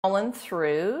Rolling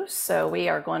through. So we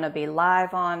are going to be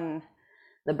live on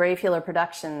the Brave Healer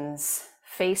Productions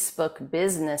Facebook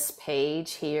business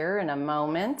page here in a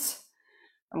moment.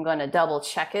 I'm going to double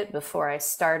check it before I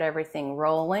start everything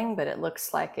rolling, but it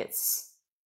looks like it's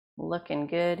looking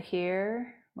good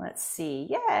here. Let's see.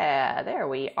 Yeah, there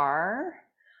we are.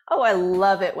 Oh, I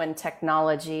love it when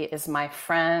technology is my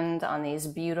friend on these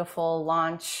beautiful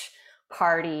launch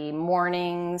party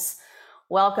mornings.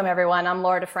 Welcome, everyone. I'm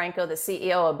Laura DeFranco, the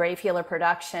CEO of Brave Healer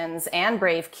Productions and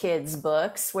Brave Kids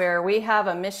Books, where we have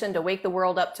a mission to wake the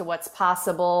world up to what's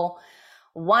possible,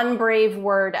 one brave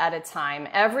word at a time.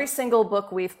 Every single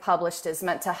book we've published is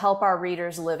meant to help our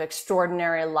readers live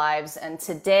extraordinary lives. And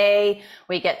today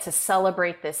we get to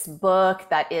celebrate this book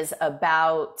that is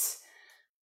about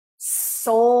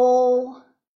soul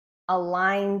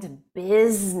aligned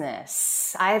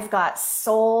business. I've got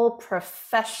soul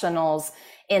professionals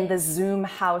in the Zoom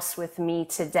house with me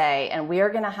today, and we are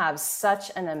going to have such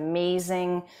an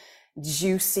amazing,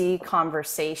 juicy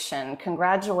conversation.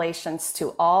 Congratulations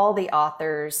to all the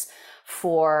authors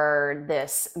for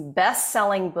this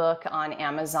best-selling book on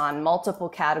Amazon, multiple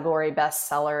category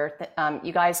bestseller.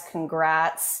 You guys,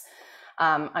 congrats.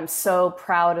 I'm so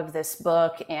proud of this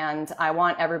book, and I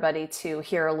want everybody to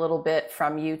hear a little bit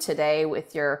from you today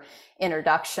with your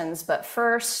introductions. But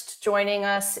first, joining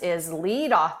us is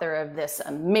lead author of this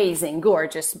amazing,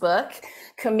 gorgeous book,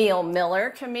 Camille Miller.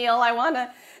 Camille, I want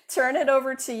to turn it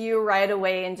over to you right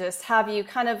away and just have you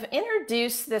kind of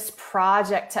introduce this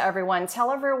project to everyone.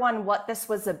 Tell everyone what this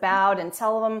was about and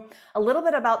tell them a little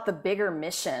bit about the bigger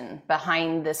mission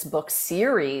behind this book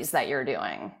series that you're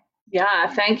doing.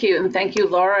 Yeah, thank you. And thank you,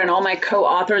 Laura, and all my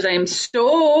co-authors. I am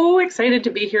so excited to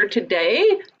be here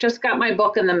today. Just got my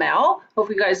book in the mail. Hope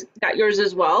you guys got yours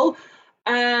as well.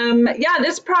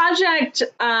 This project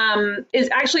is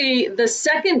actually the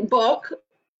second book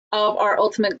of our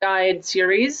Ultimate Guide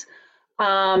series.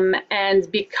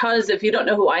 And because if you don't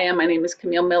know who I am, my name is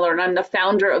Camille Miller, and I'm the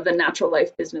founder of the Natural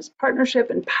Life Business Partnership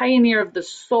and pioneer of the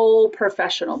Soul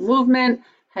Professional Movement,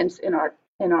 hence in our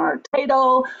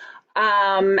title.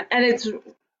 And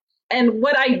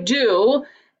what I do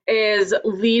is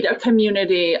lead a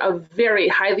community of very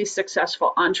highly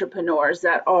successful entrepreneurs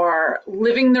that are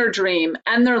living their dream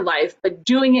and their life, but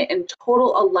doing it in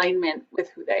total alignment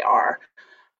with who they are.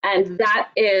 And that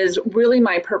is really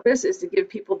my purpose, is to give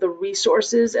people the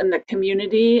resources and the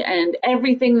community and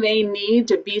everything they need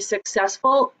to be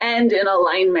successful and in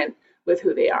alignment with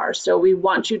who they are. So we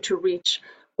want you to reach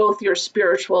both your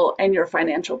spiritual and your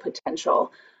financial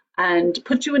potential, and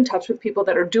put you in touch with people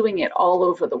that are doing it all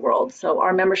over the world. So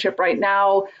our membership right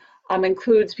now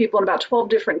includes people in about 12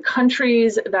 different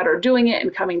countries that are doing it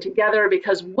and coming together,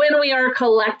 because when we are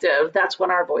collective, that's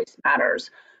when our voice matters.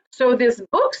 So this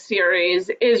book series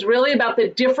is really about the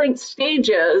different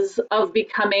stages of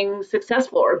becoming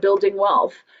successful or building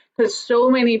wealth, because so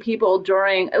many people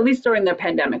at least during the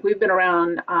pandemic, we've been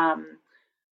around, I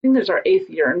think this is our 8th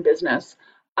year in business.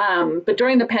 But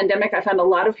during the pandemic, I found a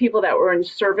lot of people that were in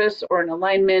service or in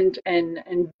alignment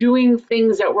and doing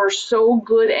things that were so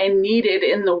good and needed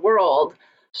in the world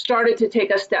started to take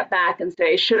a step back and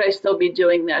say, should I still be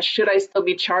doing this? Should I still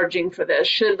be charging for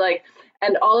this?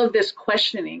 And all of this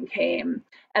questioning came.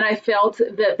 And I felt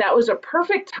that that was a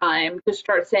perfect time to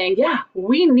start saying, yeah,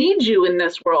 we need you in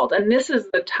this world. And this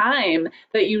is the time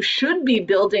that you should be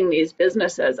building these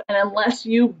businesses. And unless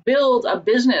you build a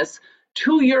business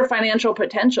to your financial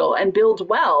potential and build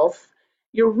wealth,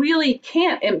 you really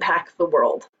can't impact the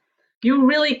world. You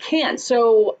really can't.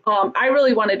 So I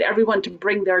really wanted everyone to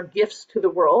bring their gifts to the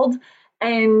world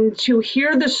and to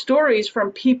hear the stories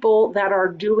from people that are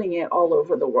doing it all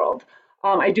over the world.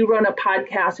 I do run a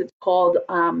podcast. It's called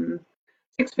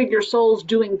Six Figure Souls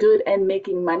Doing Good and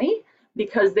Making Money,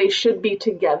 because they should be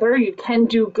together. You can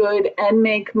do good and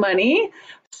make money.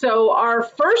 So our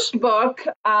first book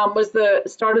was the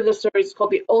start of the series. It's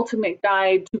called The Ultimate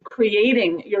Guide to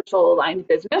Creating Your Soul Aligned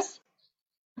Business.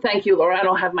 Thank you, Laura. I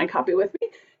don't have my copy with me.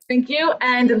 Thank you.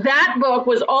 And that book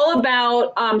was all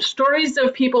about stories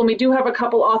of people, and we do have a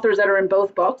couple authors that are in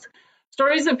both books,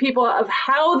 stories of people of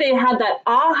how they had that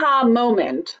aha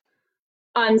moment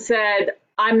and said,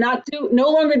 I'm no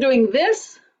longer doing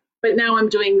this, but now I'm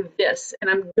doing this, and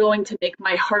I'm going to make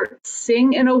my heart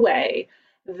sing in a way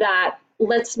that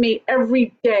lets me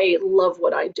every day love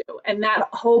what I do. And that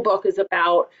whole book is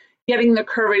about getting the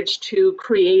courage to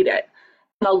create it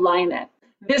and align it.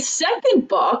 This second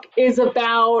book is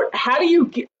about how do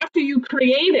you, after you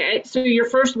create it, so your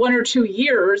first 1 or 2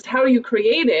 years, how do you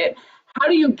create it? How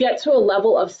do you get to a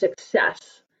level of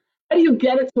success? How do you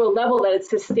get it to a level that it's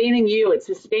sustaining you, it's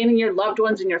sustaining your loved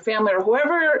ones and your family or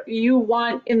whoever you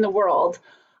want in the world?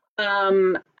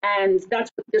 And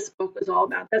that's what this book is all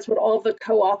about. That's what all the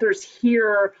co-authors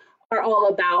here are all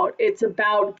about. It's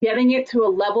about getting it to a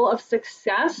level of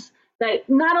success that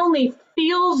not only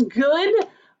feels good,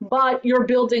 but you're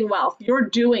building wealth. You're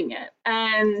doing it.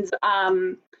 And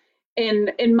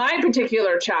in my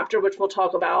particular chapter, which we'll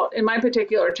talk about, in my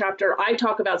particular chapter, I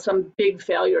talk about some big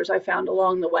failures I found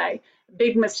along the way,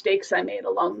 big mistakes I made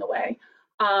along the way,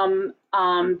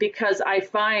 because I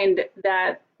find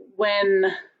that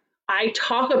when I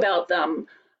talk about them,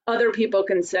 other people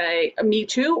can say, me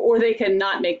too, or they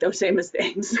cannot make those same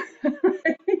mistakes.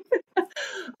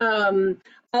 A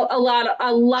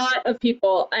lot of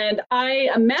people. And I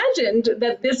imagined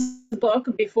that this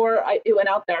book, before it went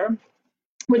out there,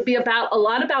 would be about a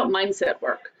lot about mindset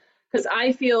work, because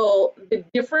I feel the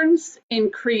difference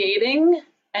in creating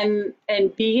and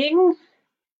being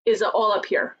is all up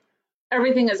here.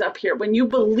 Everything is up here. When you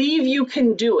believe you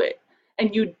can do it,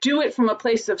 and you do it from a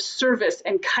place of service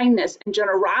and kindness and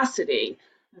generosity,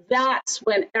 that's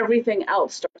when everything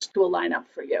else starts to align up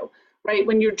for you, right?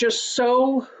 When you're just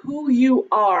so who you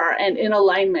are and in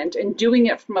alignment and doing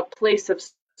it from a place of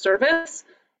service,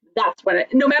 that's when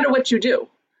no matter what you do,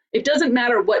 it doesn't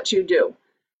matter what you do.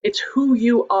 It's who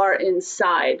you are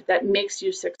inside that makes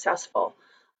you successful.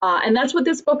 And that's what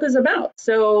this book is about.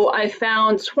 So I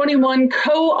found 21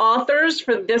 co-authors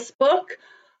for this book.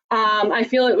 I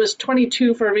feel it was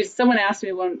 22 for a reason. Someone asked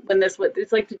me when this was,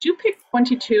 it's like, did you pick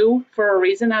 22 for a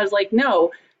reason? I was like,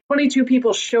 no, 22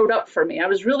 people showed up for me. I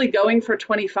was really going for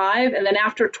 25. And then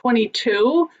after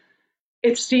 22,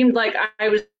 it seemed like I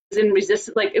was in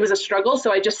resistance, like it was a struggle.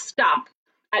 So I just stopped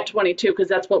at 22 because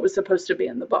that's what was supposed to be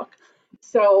in the book.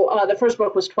 So the first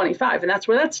book was 25, and that's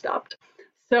where that stopped.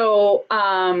 So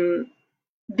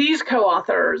these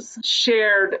co-authors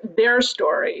shared their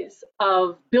stories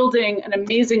of building an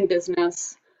amazing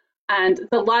business. And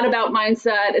it's a lot about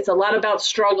mindset. It's a lot about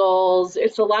struggles.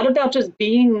 It's a lot about just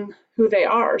being who they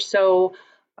are. So,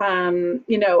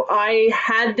 I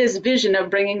had this vision of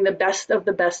bringing the best of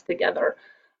the best together.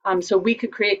 So we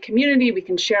could create community, we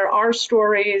can share our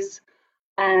stories,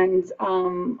 and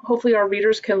hopefully our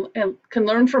readers can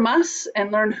learn from us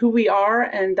and learn who we are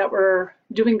and that we're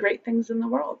doing great things in the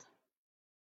world.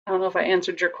 I don't know if I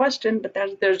answered your question, but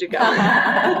there's you go.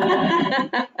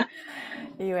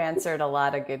 You answered a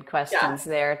lot of good questions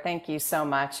there. Thank you so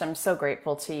much. I'm so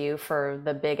grateful to you for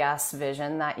the big ass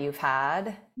vision that you've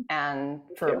had and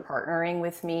for partnering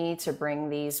with me to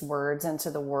bring these words into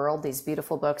the world, these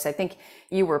beautiful books. I think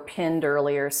you were pinned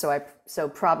earlier, so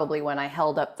probably when I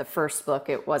held up the first book,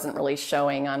 it wasn't really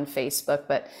showing on Facebook,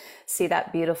 but see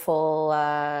that beautiful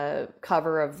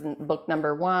cover of book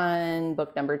number 1,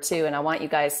 book number 2, and I want you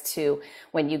guys to,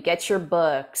 when you get your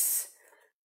books,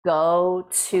 go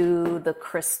to the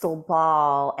crystal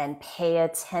ball and pay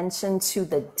attention to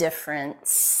the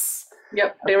difference.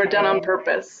 Yep, they were done on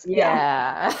purpose.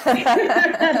 Yeah.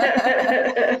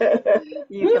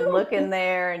 You can look in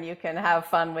there and you can have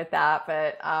fun with that.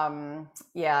 But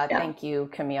thank you,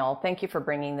 Camille. Thank you for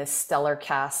bringing this stellar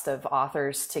cast of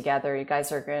authors together. You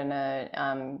guys are going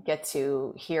to get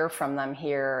to hear from them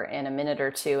here in a minute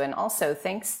or two. And also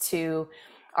thanks to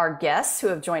our guests who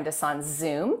have joined us on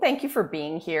Zoom. Thank you for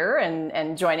being here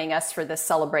and joining us for this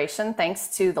celebration.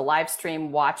 Thanks to the live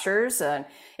stream watchers.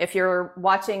 If you're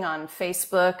watching on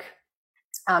Facebook,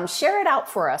 share it out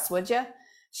for us, would you?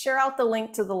 Share out the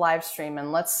link to the live stream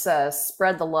and let's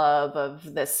spread the love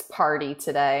of this party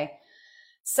today.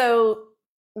 So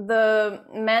the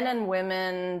men and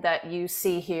women that you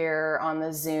see here on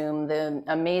the Zoom, the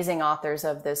amazing authors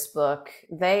of this book,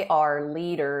 they are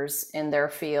leaders in their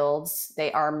fields. They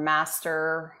are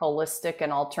master holistic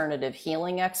and alternative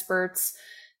healing experts,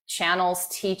 channels,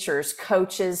 teachers,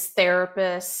 coaches,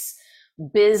 therapists,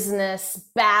 business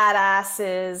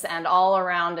badasses, and all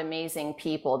around amazing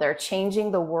people. They're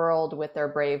changing the world with their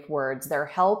brave words.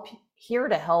 They're here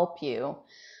to help you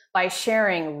by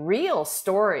sharing real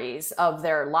stories of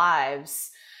their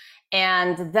lives.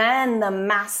 And then the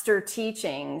master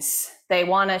teachings they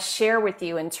want to share with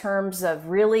you in terms of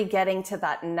really getting to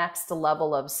that next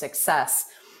level of success.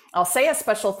 I'll say a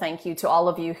special thank you to all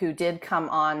of you who did come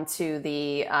on to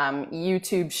the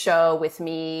YouTube show with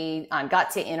me. I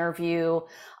got to interview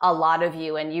a lot of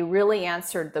you, and you really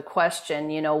answered the question,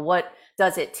 what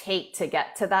does it take to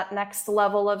get to that next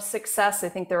level of success? I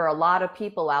think there are a lot of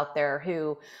people out there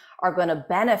who are going to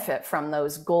benefit from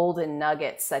those golden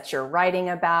nuggets that you're writing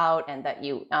about and that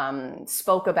you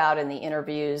spoke about in the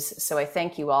interviews. So I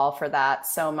thank you all for that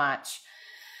so much.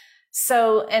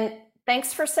 And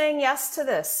thanks for saying yes to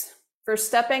this, for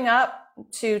stepping up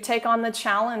to take on the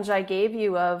challenge I gave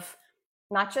you of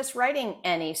not just writing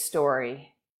any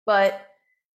story, but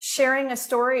sharing a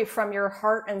story from your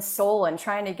heart and soul and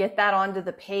trying to get that onto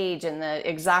the page in the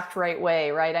exact right way,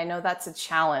 right? I know that's a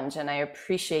challenge, and I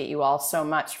appreciate you all so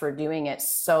much for doing it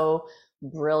so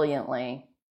brilliantly.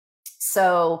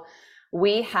 So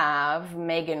we have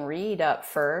Megan Reed up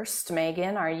first.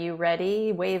 Megan, are you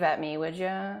ready? Wave at me, would you?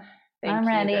 I'm Thank you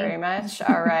ready. very much.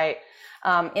 All right.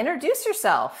 Introduce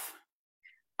yourself.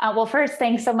 Well, first,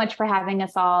 thanks so much for having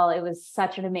us all. It was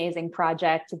such an amazing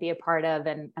project to be a part of,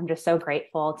 and I'm just so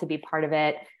grateful to be part of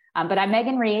it. But I'm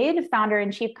Megan Reed, founder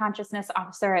and chief consciousness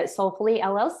officer at Soulfully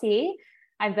LLC.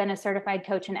 I've been a certified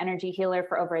coach and energy healer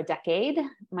for over a decade.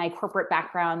 My corporate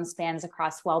background spans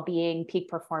across well-being, peak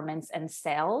performance, and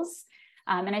sales.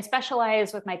 And I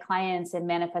specialize with my clients in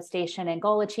manifestation and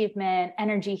goal achievement,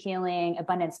 energy healing,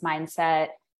 abundance mindset,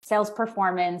 sales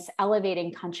performance,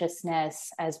 elevating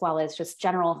consciousness, as well as just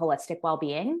general holistic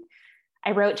well-being.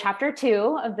 I wrote chapter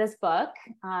 2 of this book,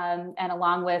 and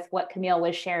along with what Camille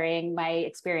was sharing, my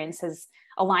experience has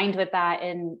aligned with that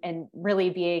and really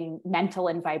being mental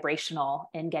and vibrational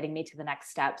in getting me to the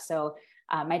next step. So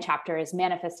my chapter is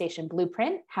Manifestation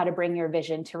Blueprint, How to Bring Your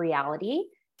Vision to Reality.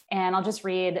 And I'll just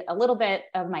read a little bit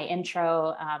of my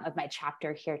intro of my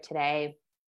chapter here today.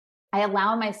 I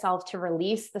allow myself to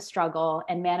release the struggle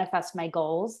and manifest my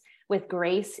goals with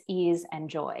grace, ease, and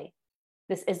joy.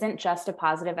 This isn't just a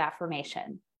positive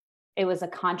affirmation. It was a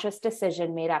conscious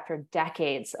decision made after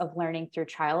decades of learning through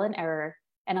trial and error,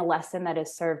 and a lesson that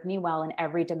has served me well in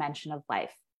every dimension of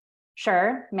life.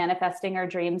 Sure, manifesting our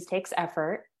dreams takes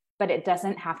effort, but it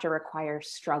doesn't have to require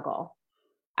struggle.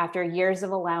 After years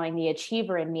of allowing the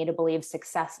achiever in me to believe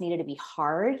success needed to be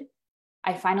hard,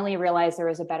 I finally realized there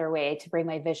was a better way to bring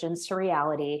my visions to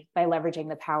reality by leveraging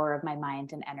the power of my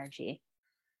mind and energy.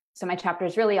 So my chapter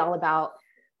is really all about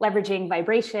leveraging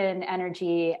vibration,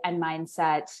 energy, and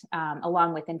mindset,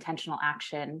 along with intentional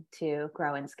action to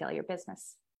grow and scale your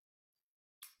business.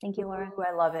 Thank you, Laura. Ooh,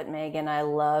 I love it, Megan. I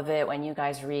love it when you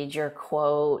guys read your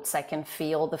quotes. I can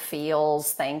feel the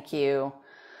feels. Thank you.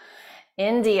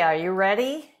 India, are you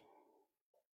ready?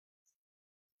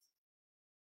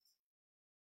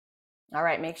 All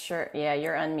right, make sure. Yeah,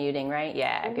 you're unmuting, right?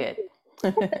 Yeah, good.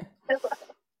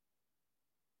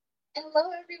 Hello,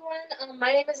 everyone.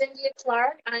 My name is India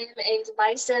Clark. I am a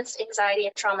licensed anxiety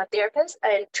and trauma therapist,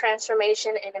 a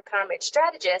transformation and empowerment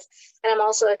strategist, and I'm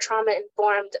also a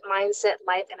trauma-informed mindset,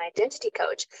 life, and identity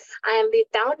coach. I am the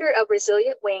founder of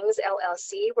Resilient Wings,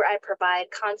 LLC, where I provide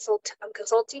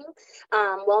consulting,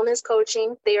 wellness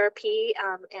coaching, therapy,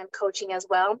 and coaching as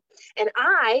well. And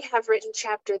I have written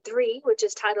chapter 3, which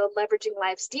is titled Leveraging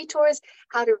Life's Detours,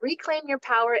 How to Reclaim Your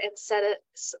Power and Set a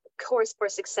Course for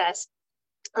Success.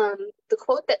 The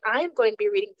quote that I am going to be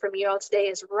reading from you all today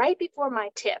is right before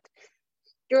my tip.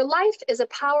 Your life is a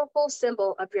powerful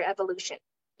symbol of your evolution.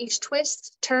 Each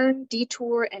twist, turn,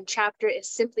 detour, and chapter is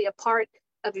simply a part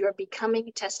of your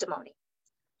becoming testimony.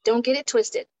 Don't get it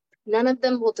twisted. None of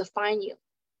them will define you,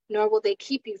 nor will they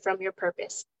keep you from your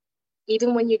purpose.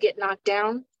 Even when you get knocked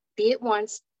down, be it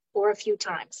once or a few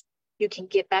times, you can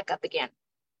get back up again.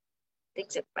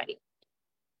 Thanks, everybody.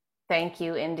 Thank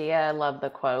you, India. I love the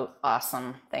quote.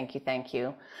 Awesome. Thank you. Thank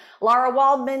you. Laura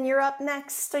Waldman, you're up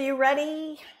next. Are you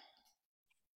ready?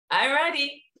 I'm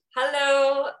ready.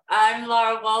 Hello, I'm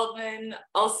Laura Waldman,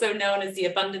 also known as the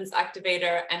Abundance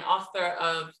Activator and author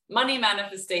of Money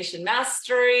Manifestation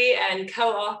Mastery and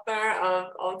co-author of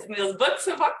all Camille's books,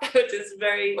 which is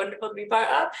very wonderful to be part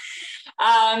of.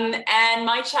 And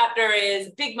my chapter is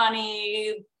Big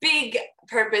Money, Big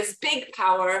Purpose, Big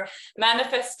Power,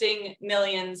 Manifesting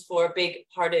Millions for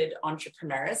Big-Hearted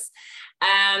Entrepreneurs.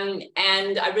 And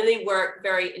I really work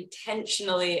very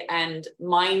intentionally and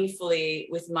mindfully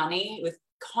with money, with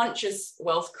conscious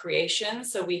wealth creation,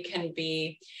 so we can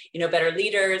be, better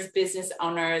leaders, business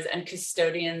owners, and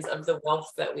custodians of the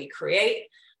wealth that we create.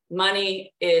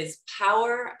 Money is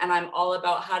power, and I'm all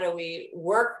about how do we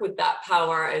work with that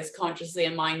power as consciously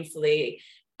and mindfully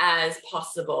as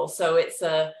possible. So it's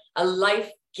a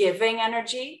life-giving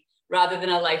energy rather than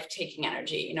a life-taking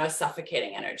energy, a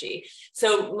suffocating energy.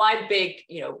 So my big,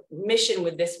 mission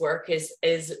with this work is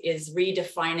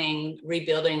redefining,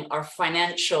 rebuilding our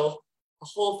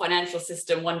whole financial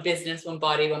system, one business, one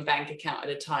body, one bank account at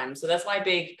a time. So that's my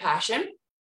big passion.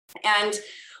 And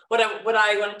what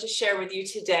I wanted to share with you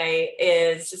today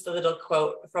is just a little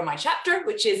quote from my chapter,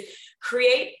 which is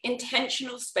create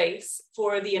intentional space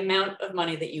for the amount of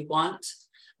money that you want.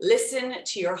 Listen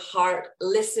to your heart,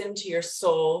 listen to your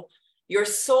soul. Your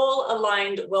soul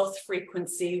aligned wealth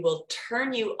frequency will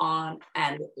turn you on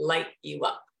and light you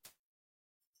up.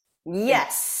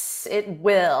 Yes, it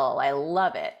will. I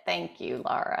love it. Thank you,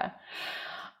 Laura.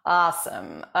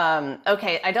 Awesome.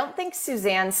 Okay, I don't think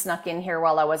Suzanne snuck in here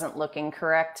while I wasn't looking,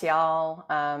 correct, y'all?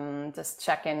 Just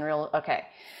check in real, okay.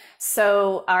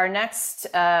 So our next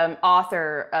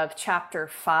author of chapter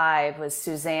 5 was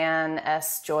Suzanne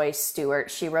S. Joy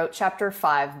Stewart. She wrote chapter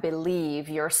 5, Believe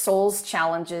Your Soul's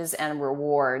Challenges and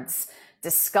Rewards.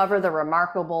 Discover the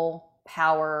remarkable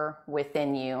power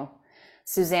within you.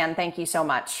 Suzanne, thank you so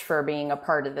much for being a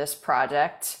part of this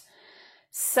project.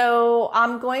 So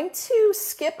I'm going to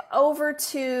skip over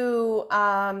to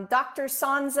Dr.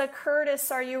 Sansa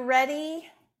Curtis. Are you ready?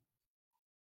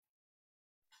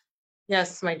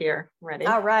 Yes, my dear, ready.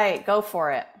 All right, go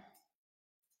for it.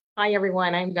 Hi,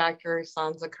 everyone. I'm Dr.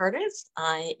 Sansa Curtis.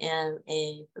 I am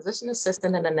a physician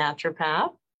assistant and a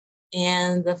naturopath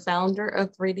and the founder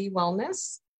of 3D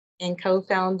Wellness and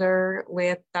co-founder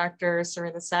with Dr.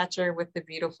 Serena Satcher with the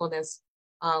Beautifulness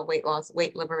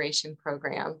Weight Liberation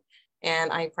Program.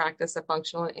 And I practice a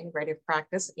functional and integrative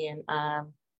practice in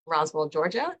Roswell,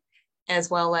 Georgia, as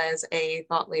well as a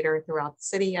thought leader throughout the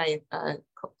city. I am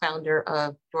co-founder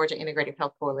of Georgia Integrative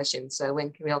Health Coalition. So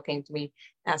when Camille came to me,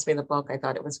 asked me the book, I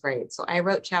thought it was great. So I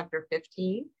wrote chapter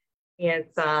 15.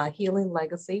 It's Healing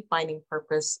Legacy, Finding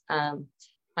Purpose in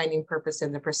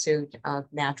the Pursuit of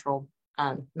Natural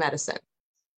Medicine.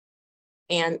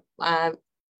 And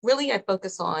really, I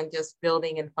focus on just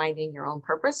building and finding your own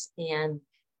purpose. And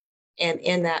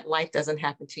in that, life doesn't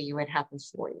happen to you, it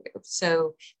happens for you.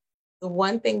 So the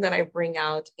one thing that I bring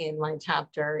out in my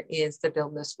chapter is the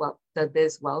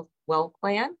Biz Wealth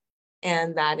plan.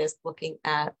 And that is looking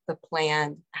at the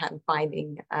plan and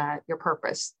finding your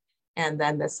purpose. And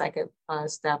then the second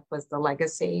step was the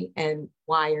legacy and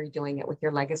why you're doing it with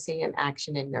your legacy and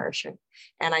action and nourishment.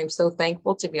 And I'm so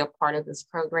thankful to be a part of this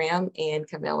program. And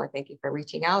Camilla, thank you for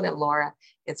reaching out. And Laura,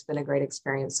 it's been a great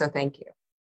experience. So thank you.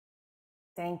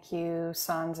 Thank you,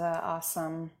 Sansa.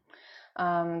 Awesome.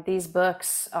 These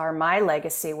books are my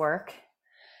legacy work,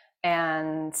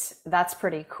 and that's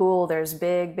pretty cool. There's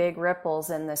big ripples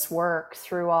in this work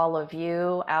through all of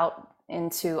you out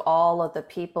into all of the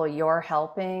people you're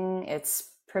helping. It's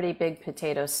pretty big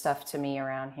potato stuff to me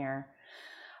around here.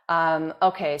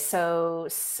 Okay, so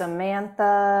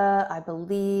Samantha, I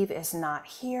believe, is not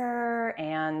here,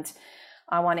 and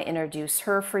I want to introduce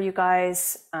her for you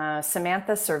guys.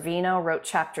 Samantha Servino wrote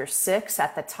chapter 6,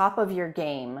 At the Top of Your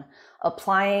Game,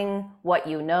 Applying What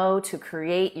You Know to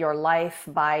Create Your Life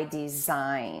by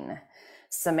Design.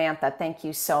 Samantha, thank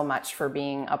you so much for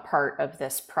being a part of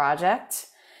this project.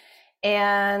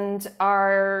 And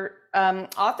our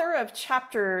author of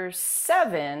chapter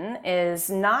 7 is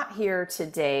not here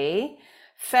today.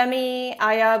 Femi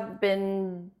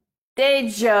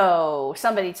Ayabendejo.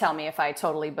 Somebody tell me if I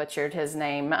totally butchered his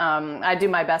name. I do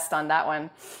my best on that one.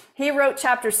 He wrote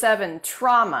chapter 7,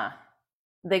 Trauma,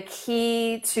 the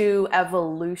Key to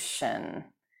Evolution.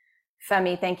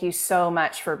 Femi, thank you so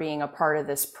much for being a part of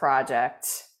this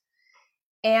project.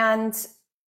 And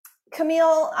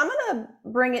Camille, I'm going to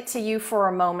bring it to you for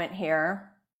a moment here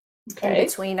in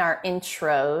between our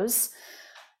intros.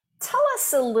 Tell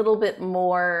us a little bit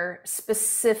more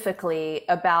specifically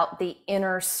about the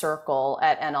inner circle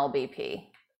at NLBP.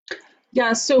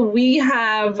 Yeah, so we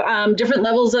have different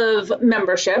levels of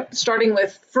membership, starting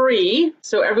with free,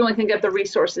 so everyone can get the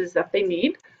resources that they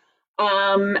need.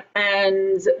 And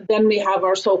then we have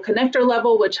our Soul Connector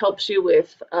level, which helps you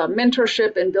with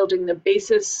mentorship and building the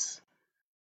basis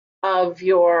of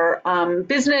your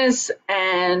business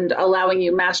and allowing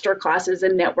you master classes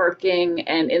and networking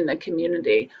and in the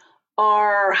community.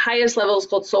 Our highest level is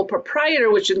called Soul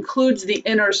Proprietor, which includes the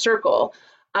inner circle.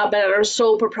 But at our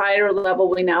Soul Proprietor level,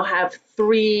 we now have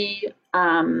 3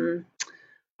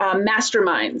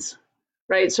 masterminds,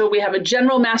 right? So we have a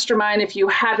general mastermind if you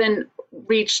haven't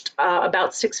reached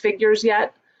about 6 figures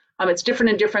yet. It's different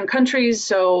in different countries.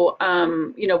 So,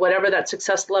 whatever that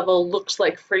success level looks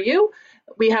like for you.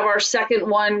 We have our second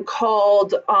one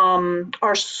called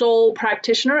our Soul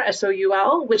Practitioner,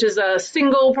 SOUL, which is a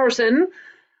single person,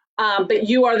 but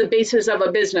you are the basis of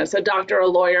a business, a doctor, a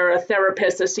lawyer, a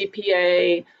therapist, a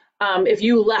CPA. If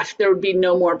you left, there would be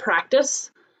no more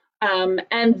practice.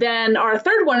 And then our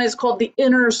third one is called the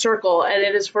Inner Circle, and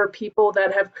it is for people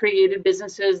that have created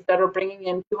businesses that are bringing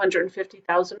in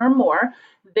 250,000 or more.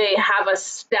 They have a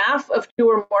staff of 2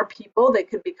 or more people. They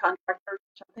could be contractors or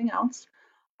something else.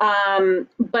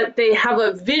 But they have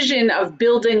a vision of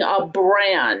building a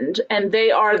brand, and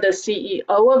they are the CEO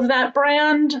of that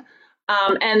brand.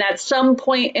 And at some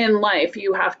point in life,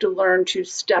 you have to learn to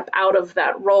step out of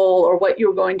that role or what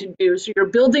you're going to do. So you're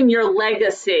building your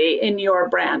legacy in your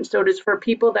brand. So it is for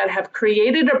people that have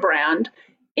created a brand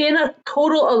in a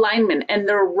total alignment and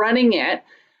they're running it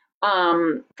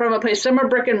from a place. Some are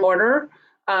brick and mortar,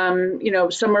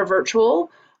 some are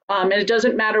virtual. And it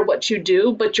doesn't matter what you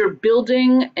do, but you're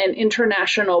building an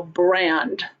international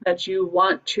brand that you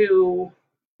want to,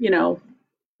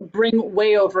 bring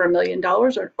way over $1 million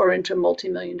or into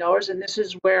multi-million dollars. And this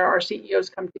is where our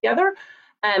CEOs come together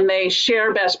and they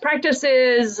share best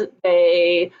practices.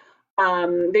 They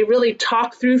really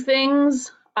talk through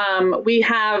things. We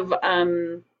have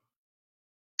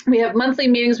monthly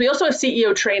meetings. We also have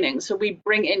CEO training. So we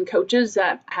bring in coaches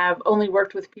that have only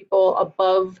worked with people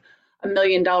above $1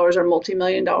 million or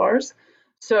multi-million dollars.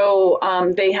 So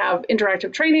they have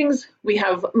interactive trainings. We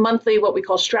have monthly what we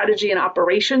call strategy and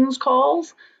operations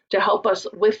calls to help us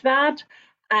with that.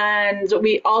 And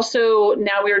we also,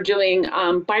 now we're doing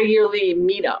bi-yearly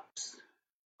meetups.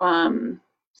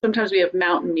 Sometimes we have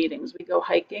mountain meetings. We go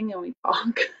hiking and we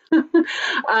talk.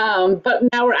 But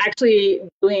now we're actually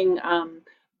doing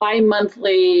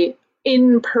bi-monthly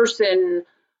in-person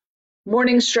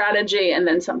morning strategy and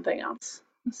then something else.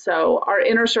 So our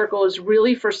inner circle is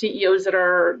really for CEOs that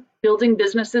are building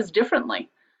businesses differently,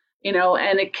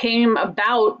 and it came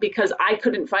about because I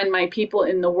couldn't find my people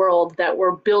in the world that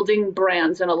were building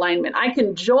brands in alignment. I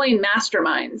can join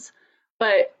masterminds,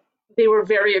 but they were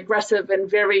very aggressive and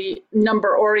very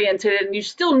number oriented, and you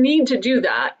still need to do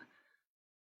that.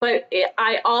 But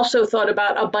I also thought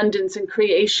about abundance and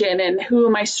creation and who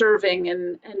am I serving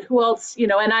and who else,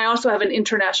 and I also have an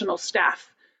international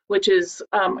staff, which is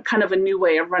kind of a new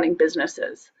way of running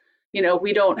businesses.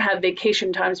 We don't have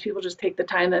vacation times. People just take the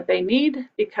time that they need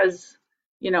because,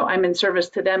 I'm in service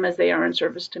to them as they are in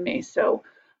service to me. So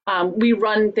we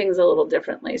run things a little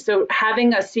differently. So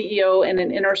having a CEO and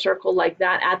an inner circle like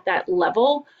that at that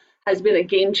level has been a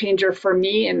game changer for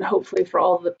me and hopefully for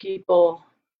all the people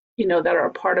that are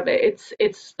a part of it.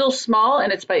 It's still small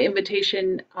and it's by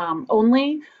invitation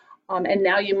only. And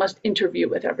now you must interview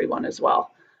with everyone as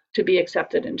well to be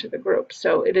accepted into the group.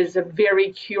 So it is a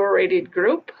very curated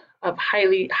group of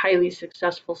highly, highly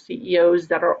successful CEOs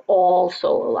that are all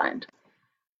soul aligned.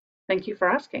 Thank you for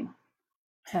asking.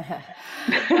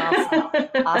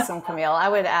 Awesome, Camille. I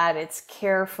would add it's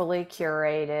carefully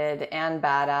curated and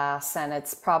badass, and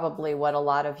it's probably what a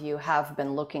lot of you have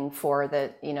been looking for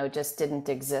that, just didn't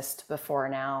exist before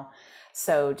now.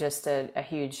 So just a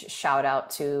huge shout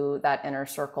out to that Inner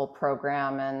Circle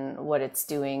program and what it's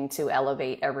doing to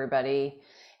elevate everybody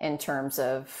in terms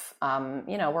of,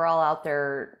 we're all out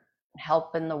there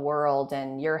helping the world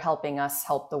and you're helping us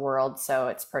help the world. So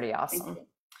it's pretty awesome.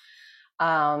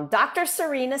 Dr.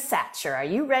 Serena Satcher, are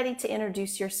you ready to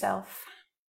introduce yourself?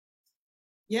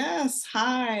 Yes,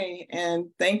 hi, and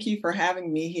thank you for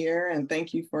having me here, and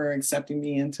thank you for accepting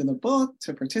me into the book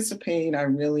to participate. I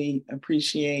really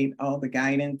appreciate all the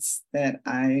guidance that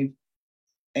I've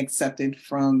accepted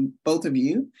from both of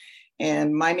you.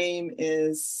 And my name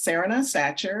is Serena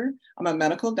Satcher. I'm a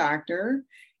medical doctor,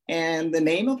 and the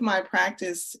name of my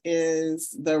practice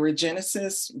is the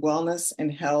Regenesis Wellness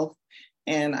and Health,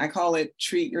 and I call it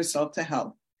Treat Yourself to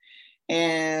Health.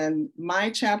 And my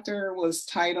chapter was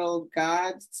titled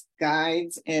God's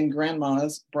Guides and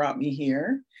Grandmas Brought Me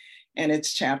Here. And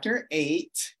it's chapter 8.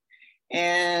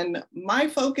 And my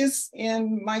focus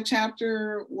in my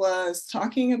chapter was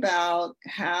talking about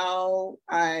how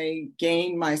I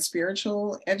gained my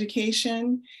spiritual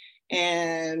education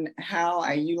and how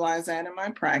I utilize that in my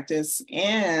practice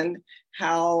and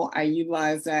how I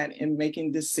utilize that in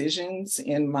making decisions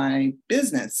in my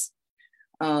business.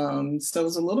 So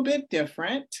it's a little bit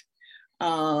different.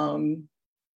 And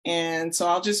so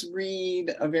I'll just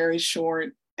read a very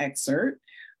short excerpt.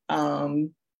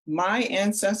 My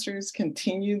ancestors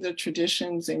continued the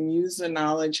traditions and used the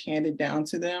knowledge handed down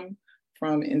to them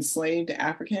from enslaved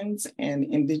Africans and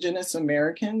indigenous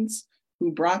Americans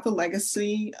who brought the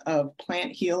legacy of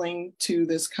plant healing to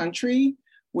this country,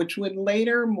 which would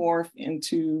later morph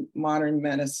into modern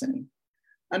medicine.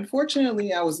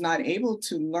 Unfortunately, I was not able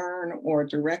to learn or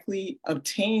directly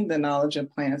obtain the knowledge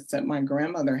of plants that my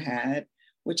grandmother had,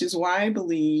 which is why I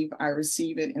believe I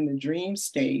receive it in the dream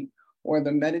state or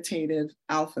the meditative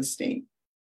alpha state.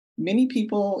 Many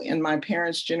people in my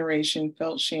parents' generation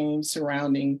felt shame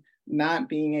surrounding not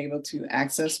being able to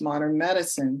access modern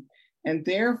medicine, and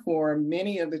therefore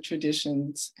many of the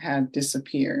traditions have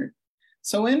disappeared.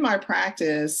 So in my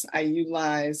practice, I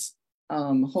utilize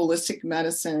holistic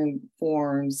medicine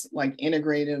forms like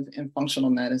integrative and functional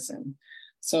medicine.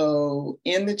 So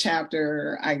in the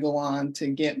chapter, I go on to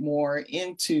get more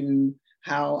into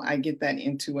how I get that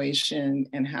intuition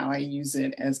and how I use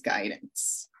it as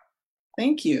guidance.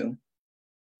 Thank you.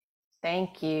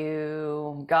 Thank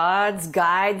you. God's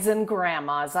Guides and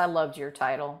Grandmas. I loved your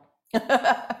title.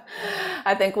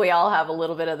 I think we all have a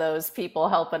little bit of those people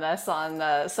helping us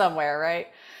on somewhere, right?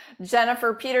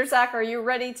 Jennifer Peterzak, are you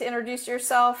ready to introduce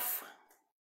yourself?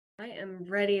 I am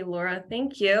ready, Laura.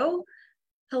 Thank you.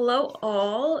 Hello,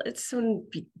 all. It's so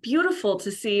beautiful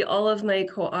to see all of my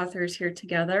co-authors here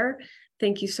together.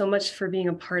 Thank you so much for being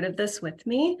a part of this with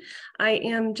me. I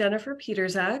am Jennifer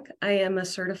Peterzak. I am a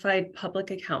certified public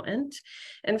accountant.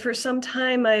 And for some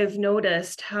time, I've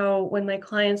noticed how when my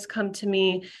clients come to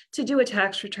me to do a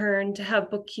tax return, to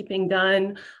have bookkeeping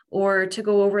done, or to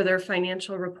go over their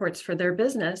financial reports for their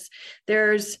business,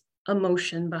 there's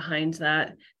emotion behind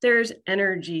that. There's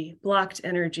energy, blocked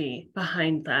energy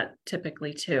behind that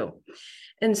typically too.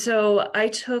 And so I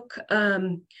took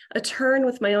a turn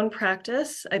with my own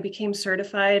practice. I became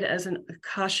certified as an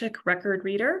Akashic record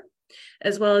reader,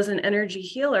 as well as an energy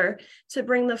healer, to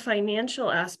bring the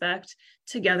financial aspect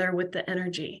together with the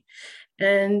energy.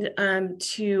 And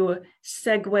to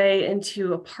segue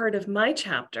into a part of my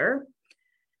chapter,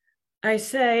 I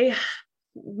say,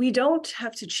 we don't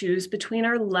have to choose between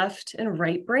our left and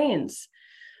right brains.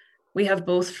 We have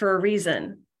both for a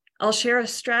reason. I'll share a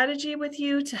strategy with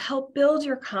you to help build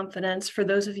your confidence for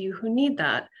those of you who need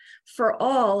that. For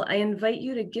all, I invite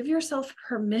you to give yourself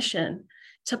permission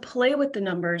to play with the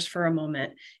numbers for a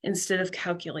moment instead of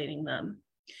calculating them.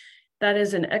 That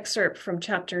is an excerpt from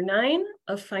Chapter 9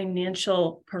 of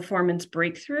Financial Performance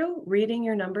Breakthrough, Reading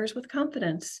Your Numbers with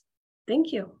Confidence.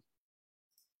 Thank you.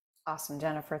 Awesome,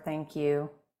 Jennifer. Thank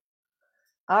you.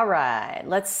 All right,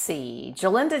 let's see.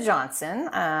 Jalinda Johnson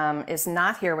is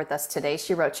not here with us today.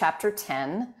 She wrote Chapter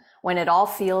 10, When It All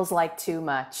Feels Like Too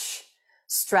Much,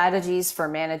 Strategies for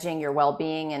Managing Your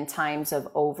Well-Being in Times of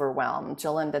Overwhelm.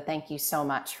 Jalinda, thank you so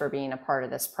much for being a part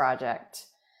of this project.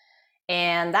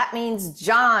 And that means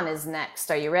John is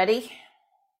next. Are you ready?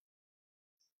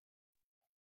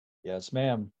 Yes,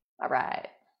 ma'am. All right.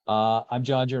 I'm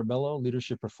John Jaramillo,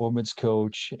 leadership performance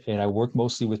coach, and I work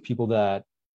mostly with people that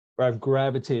I've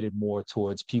gravitated more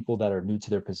towards people that are new to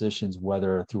their positions,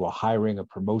 whether through a hiring, a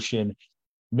promotion,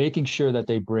 making sure that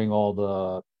they bring all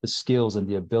the skills and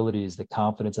the abilities, the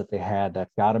confidence that they had that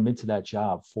got them into that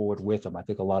job forward with them. I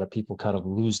think a lot of people kind of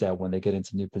lose that when they get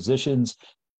into new positions.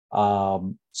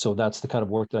 So that's the kind of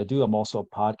work that I do. I'm also a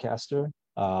podcaster.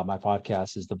 My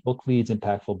podcast is the Book Leads,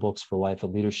 Impactful Books for Life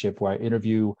and Leadership, where I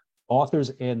interview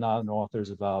authors and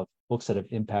non-authors about books that have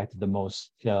impacted the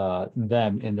most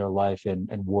them in their life and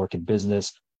work and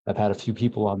business. I've had a few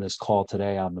people on this call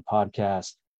today on the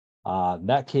podcast.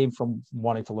 That came from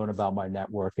wanting to learn about my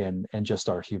network and just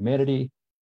our humanity.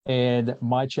 And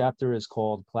my chapter is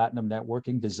called Platinum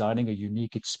Networking, Designing a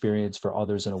Unique Experience for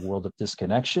Others in a World of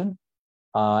Disconnection.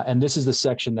 And this is the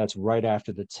section that's right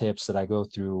after the tips that I go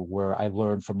through, where I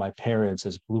learned from my parents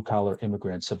as blue-collar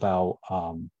immigrants about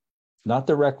not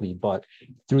directly, but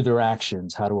through their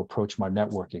actions, how to approach my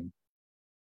networking.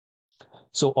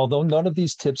 So although none of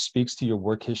these tips speaks to your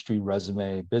work history,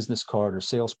 resume, business card, or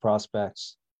sales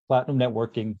prospects, Platinum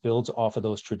Networking builds off of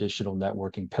those traditional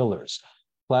networking pillars.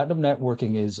 Platinum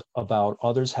Networking is about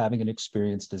others having an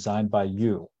experience designed by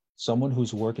you, someone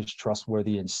whose work is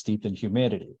trustworthy and steeped in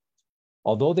humanity.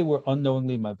 Although they were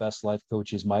unknowingly my best life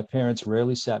coaches, my parents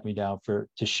rarely sat me down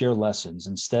to share lessons.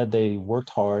 Instead, they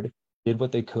worked hard, did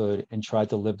what they could, and tried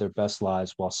to live their best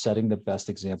lives while setting the best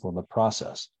example in the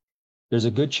process. There's a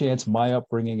good chance my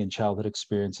upbringing and childhood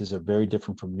experiences are very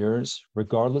different from yours.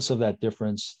 Regardless of that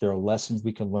difference, there are lessons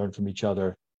we can learn from each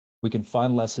other. We can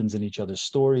find lessons in each other's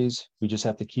stories. We just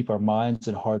have to keep our minds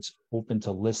and hearts open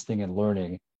to listening and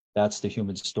learning. That's the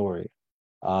human story.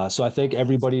 So I think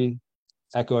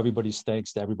echo everybody's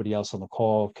thanks to everybody else on the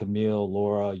call. Camille,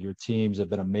 Laura, your teams have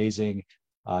been amazing.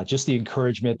 Just the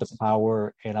encouragement, the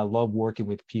power, and I love working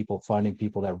with people, finding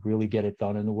people that really get it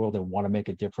done in the world and want to make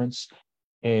a difference.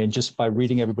 And just by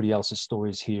reading everybody else's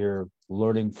stories here,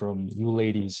 learning from you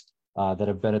ladies that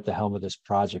have been at the helm of this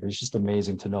project, it's just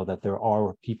amazing to know that there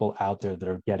are people out there that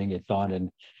are getting it done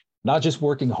and not just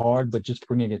working hard, but just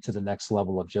bringing it to the next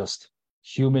level of just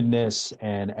humanness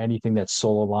and anything that's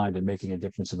soul aligned and making a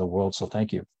difference in the world. So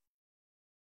thank you.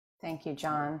 Thank you,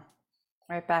 John.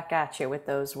 Right back at you with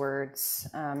those words.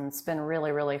 It's been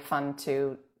really, really fun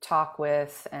to talk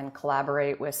with and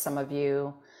collaborate with some of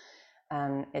you.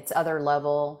 It's other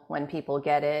level when people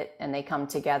get it and they come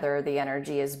together. The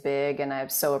energy is big, and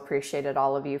I've so appreciated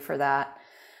all of you for that.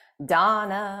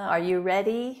 Donna, are you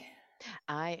ready?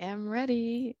 I am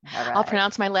ready. All I'll right.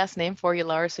 pronounce my last name for you,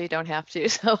 Laura, so you don't have to.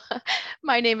 So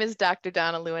my name is Dr.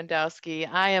 Donna Lewandowski.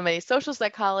 I am a social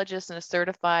psychologist and a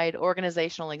certified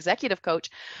organizational executive coach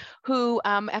who,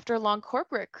 after a long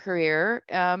corporate career,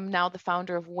 now the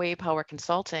founder of Way Power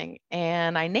Consulting.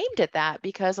 And I named it that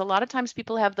because a lot of times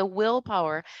people have the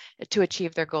willpower to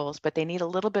achieve their goals, but they need a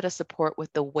little bit of support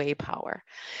with the way power.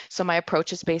 So my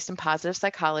approach is based in positive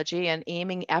psychology and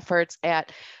aiming efforts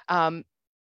at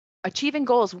achieving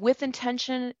goals with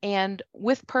intention and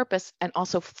with purpose, and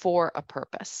also for a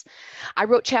purpose. I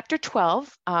wrote chapter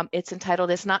 12. It's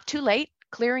entitled It's Not Too Late,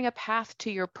 Clearing a Path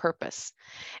to Your Purpose.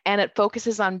 And it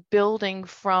focuses on building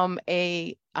from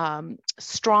a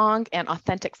strong and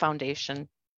authentic foundation.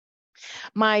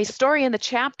 My story in the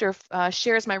chapter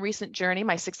shares my recent journey,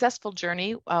 my successful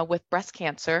journey with breast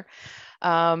cancer.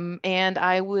 And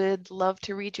I would love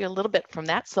to read you a little bit from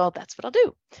that. So that's what I'll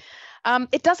do.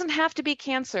 It doesn't have to be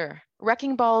cancer.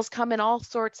 Wrecking balls come in all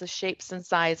sorts of shapes and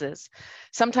sizes.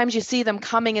 Sometimes you see them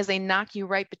coming as they knock you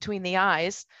right between the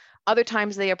eyes. Other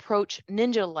times they approach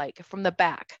ninja-like from the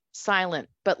back, silent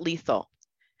but lethal.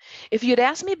 If you'd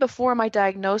asked me before my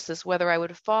diagnosis whether I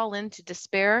would fall into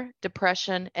despair,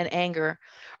 depression, and anger,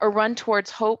 or run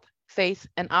towards hope, faith,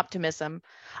 and optimism,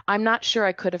 I'm not sure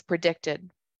I could have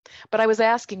predicted. But I was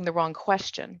asking the wrong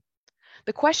question.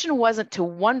 The question wasn't to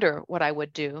wonder what I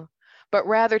would do, but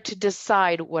rather to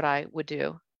decide what I would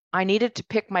do. I needed to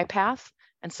pick my path,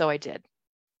 and so I did.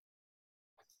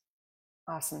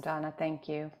 Awesome, Donna. Thank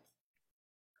you.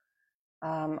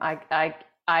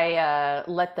 I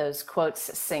let those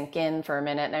quotes sink in for a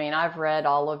minute. I mean, I've read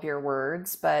all of your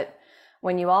words, but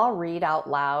when you all read out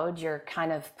loud, you're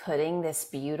kind of putting this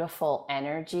beautiful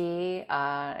energy,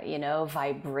 vibration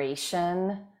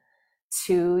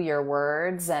to your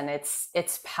words, and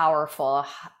it's powerful.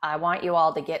 I want you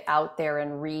all to get out there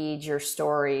and read your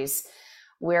stories,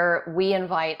 where we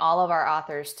invite all of our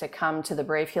authors to come to the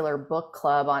Brave Healer Book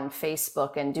Club on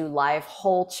Facebook and do live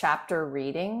whole chapter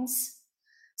readings.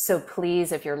 So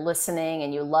please, if you're listening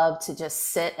and you love to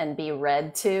just sit and be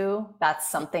read to, that's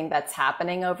something that's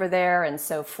happening over there. And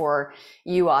so for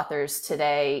you authors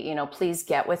today, please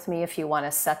get with me if you want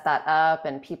to set that up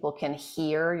and people can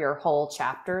hear your whole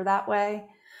chapter that way.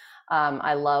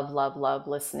 I love, love, love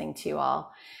listening to you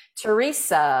all.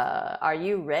 Teresa, are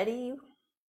you ready?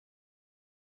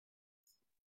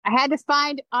 I had to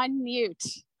find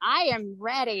unmute. I am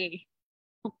ready.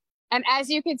 And as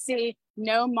you can see,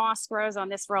 no moss grows on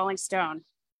this rolling stone.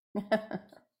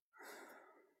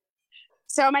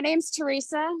 So my name's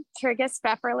Teresa Trigus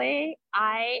Pfefferly.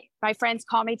 My friends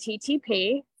call me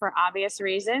TTP for obvious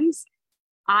reasons.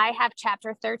 I have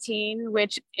chapter 13,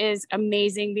 which is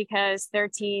amazing because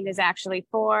 13 is actually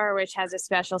 4, which has a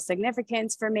special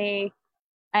significance for me.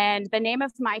 And the name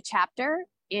of my chapter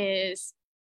is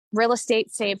Real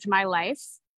Estate Saved My Life,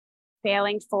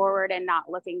 Failing Forward and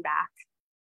Not Looking Back.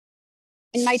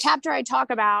 In my chapter, I talk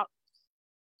about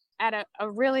at a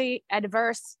really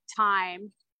adverse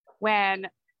time when,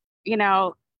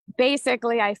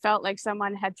 basically I felt like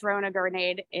someone had thrown a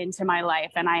grenade into my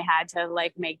life and I had to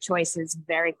make choices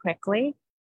very quickly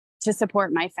to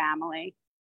support my family.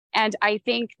 And I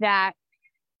think that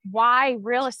why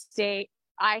real estate,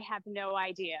 I have no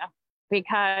idea,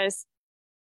 because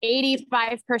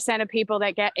 85% of people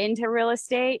that get into real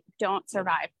estate don't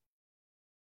survive.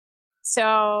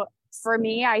 So for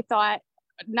me, I thought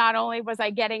not only was I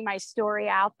getting my story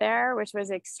out there, which was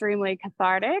extremely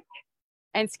cathartic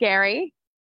and scary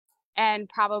and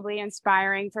probably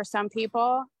inspiring for some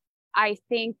people, I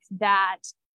think that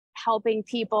helping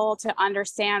people to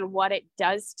understand what it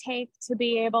does take to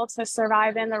be able to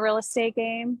survive in the real estate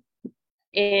game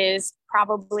is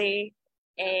probably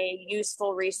a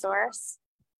useful resource.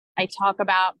 I talk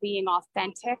about being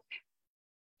authentic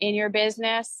in your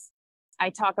business. I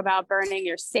talk about burning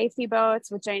your safety boats,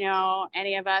 which I know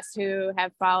any of us who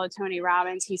have followed Tony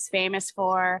Robbins, he's famous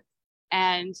for.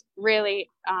 And really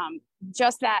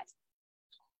just that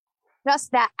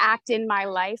act in my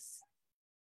life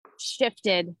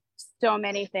shifted so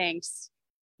many things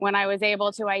when I was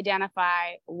able to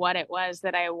identify what it was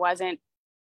I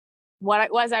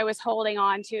was holding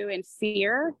on to in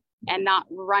fear and not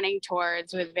running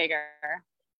towards with vigor.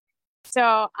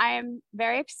 So I am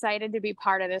very excited to be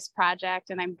part of this project,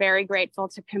 and I'm very grateful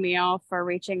to Camille for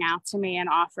reaching out to me and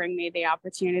offering me the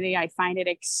opportunity. I find it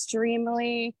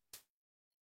extremely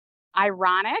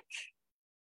ironic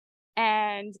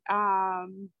and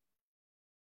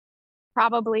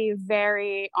probably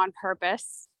very on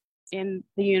purpose in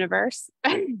the universe.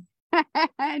 And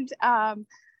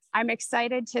I'm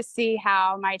excited to see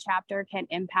how my chapter can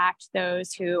impact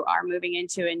those who are moving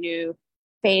into a new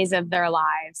phase of their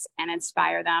lives and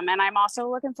inspire them. And I'm also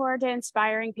looking forward to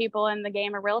inspiring people in the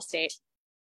game of real estate.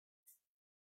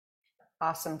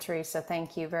 Awesome, Teresa.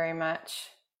 Thank you very much.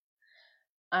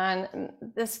 And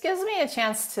this gives me a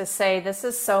chance to say this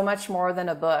is so much more than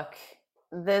a book.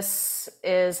 This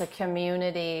is a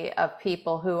community of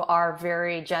people who are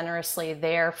very generously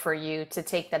there for you to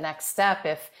take the next step.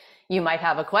 If you might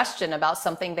have a question about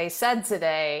something they said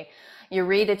today, you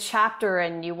read a chapter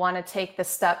and you want to take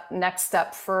the next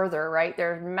step further, right?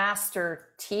 There are master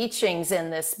teachings in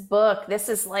this book. This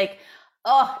is like,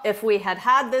 oh, if we had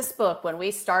had this book when we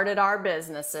started our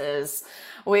businesses,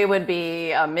 we would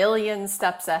be a million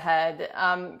steps ahead.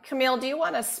 Camille, do you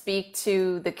want to speak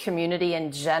to the community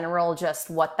in general,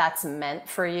 just what that's meant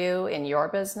for you in your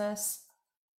business?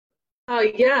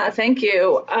 Yeah, thank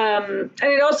you. And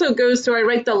it also goes through, I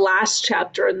write the last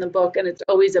chapter in the book, and it's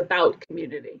always about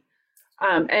community,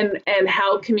 and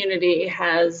how community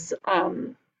has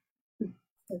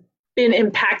been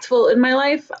impactful in my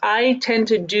life. I tend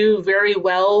to do very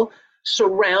well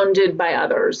surrounded by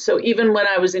others. So even when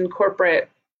I was in corporate,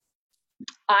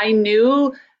 I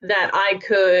knew that I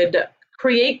could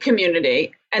create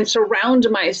community and surround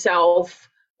myself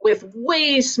with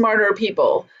way smarter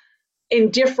people in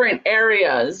different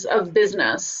areas of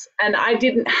business. And I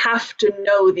didn't have to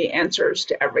know the answers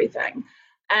to everything.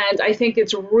 And I think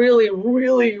it's really,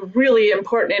 really, really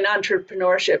important in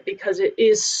entrepreneurship because it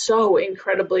is so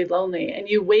incredibly lonely. And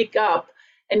you wake up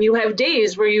and you have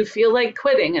days where you feel like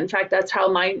quitting. In fact, that's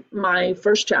how my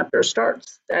first chapter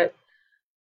starts. That,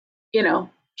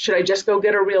 should I just go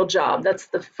get a real job? That's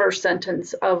the first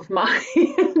sentence of my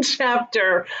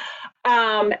chapter.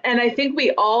 And I think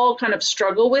we all kind of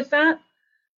struggle with that.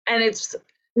 And it's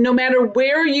no matter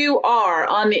where you are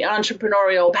on the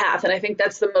entrepreneurial path. And I think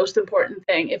that's the most important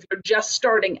thing. If you're just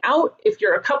starting out, if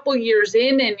you're a couple years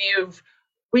in and you've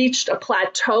reached a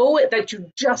plateau that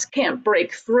you just can't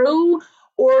break through,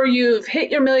 or you've hit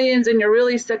your millions and you're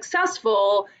really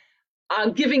successful,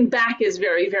 giving back is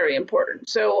very, very important.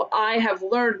 So I have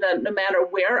learned that no matter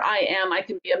where I am, I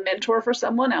can be a mentor for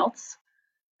someone else.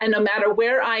 And no matter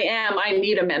where I am, I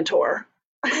need a mentor.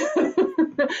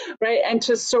 Right? And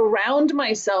to surround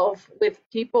myself with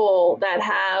people that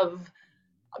have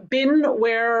been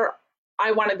where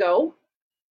I want to go,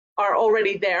 are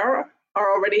already there,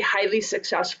 are already highly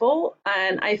successful.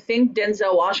 And I think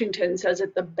Denzel Washington says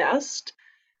it the best.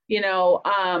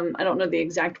 I don't know the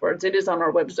exact words. It is on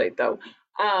our website, though.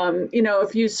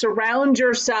 If you surround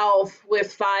yourself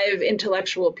with 5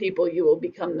 intellectual people, you will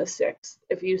become the 6th.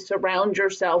 If you surround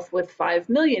yourself with 5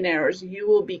 millionaires, you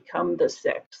will become the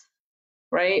 6th,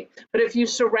 right? But if you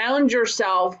surround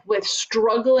yourself with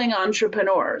struggling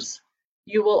entrepreneurs,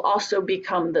 you will also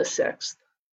become the 6th,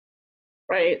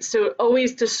 right? So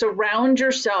always to surround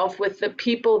yourself with the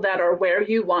people that are where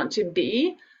you want to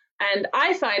be. And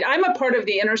I find I'm a part of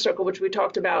the inner circle, which we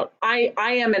talked about. I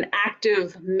am an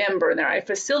active member there. I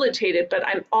facilitate it, but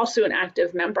I'm also an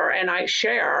active member, and I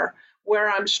share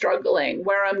where I'm struggling,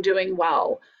 where I'm doing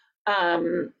well.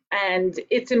 And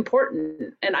it's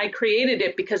important. And I created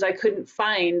it because I couldn't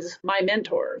find my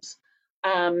mentors.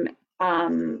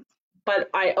 But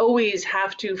I always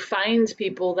have to find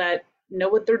people that know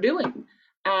what they're doing.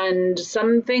 And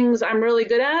some things I'm really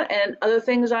good at and other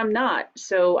things I'm not.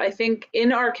 So I think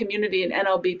in our community in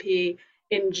NLBP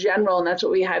in general, and that's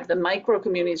what we have, the micro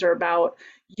communities are about,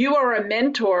 you are a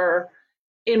mentor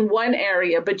in one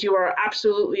area, but you are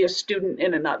absolutely a student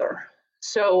in another.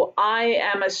 So I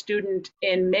am a student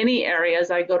in many areas.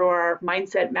 I go to our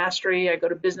mindset mastery, I go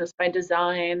to business by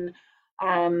design,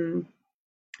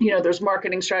 there's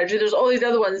marketing strategy, there's all these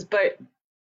other ones, but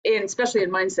especially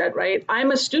in mindset, right? I'm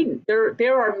a student.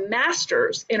 There are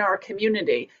masters in our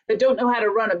community that don't know how to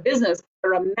run a business.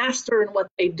 They're a master in what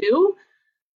they do.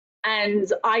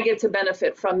 And I get to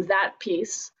benefit from that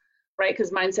piece, right?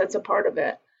 Because mindset's a part of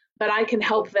it. But I can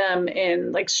help them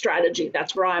in like strategy.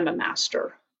 That's where I'm a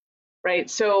master, right?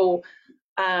 So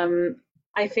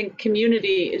I think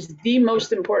community is the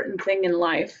most important thing in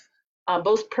life,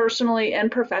 both personally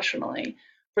and professionally,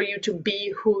 for you to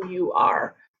be who you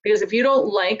are. Because if you don't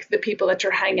like the people that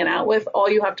you're hanging out with, all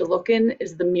you have to look in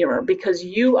is the mirror, because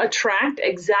you attract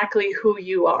exactly who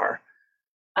you are.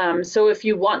 So if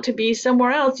you want to be somewhere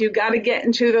else, you got to get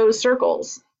into those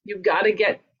circles. You've got to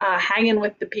get hanging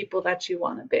with the people that you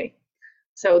want to be.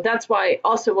 So that's why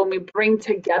also when we bring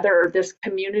together this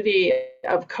community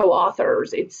of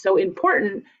co-authors, it's so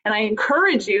important. And I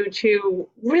encourage you to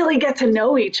really get to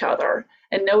know each other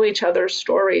and know each other's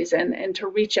stories, and to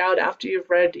reach out after you've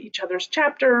read each other's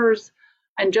chapters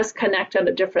and just connect at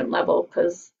a different level,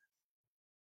 because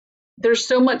there's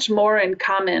so much more in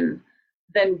common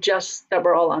than just that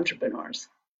we're all entrepreneurs.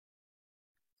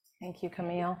 Thank you,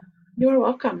 Camille. You're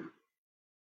welcome.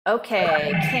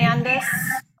 Okay, Candace,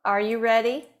 are you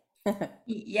ready?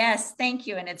 Yes, thank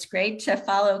you. And it's great to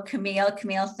follow Camille.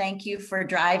 Camille, thank you for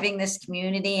driving this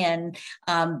community and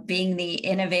being the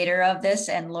innovator of this.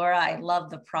 And Laura, I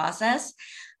love the process.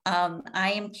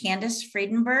 I am Candace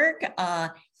Friedenberg,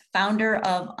 founder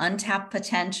of Untapped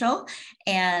Potential.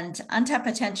 And Untapped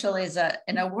Potential is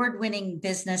an award-winning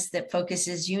business that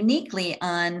focuses uniquely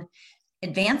on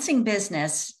advancing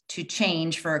business to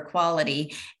change for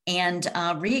equality and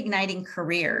reigniting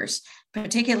careers,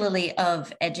 particularly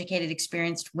of educated,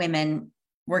 experienced women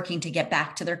working to get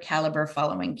back to their caliber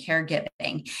following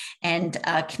caregiving. And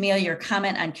Camille, your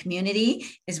comment on community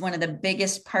is one of the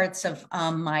biggest parts of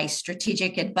my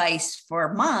strategic advice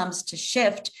for moms to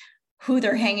shift who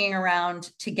they're hanging around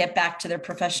to get back to their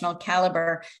professional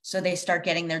caliber, so they start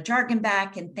getting their jargon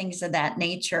back and things of that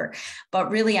nature. But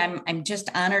really, I'm just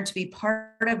honored to be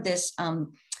part of this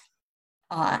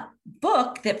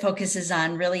book that focuses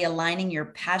on really aligning your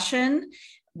passion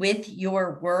with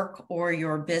your work or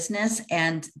your business.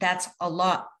 And that's a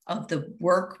lot of the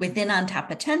work within Untapped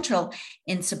Potential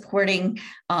in supporting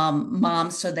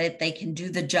moms so that they can do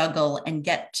the juggle and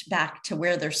get back to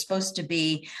where they're supposed to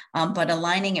be, but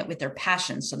aligning it with their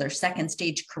passion. So their second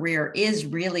stage career is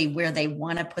really where they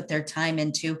want to put their time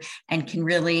into and can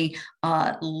really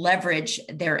leverage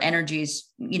their energies,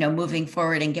 moving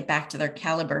forward and get back to their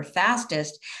caliber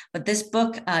fastest. But this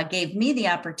book gave me the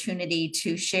opportunity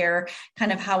to share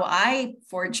kind of how I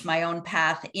forged my own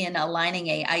path in aligning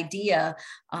an idea,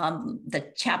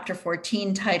 the chapter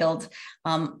 14 titled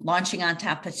Launching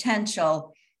Untapped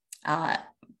Potential,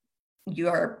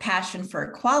 your passion for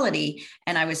equality.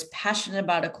 And I was passionate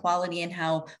about equality and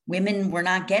how women were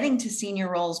not getting to senior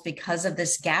roles because of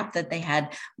this gap that they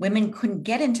had. Women couldn't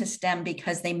get into STEM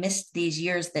because they missed these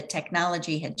years that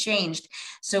technology had changed.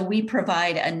 So we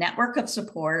provide a network of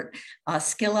support,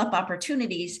 skill up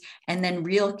opportunities, and then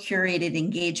real curated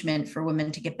engagement for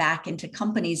women to get back into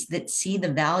companies that see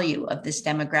the value of this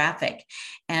demographic.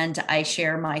 And I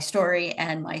share my story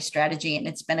and my strategy. And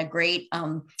it's been a great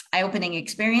eye-opening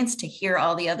experience to hear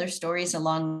all the other stories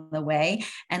along the way.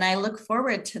 And I look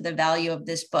forward to the value of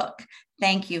this book.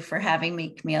 Thank you for having me,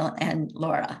 Camille and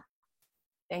Laura.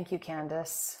 Thank you,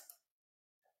 Candace.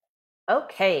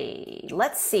 Okay,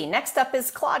 let's see. Next up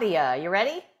is Claudia. You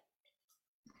ready?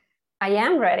 I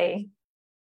am ready.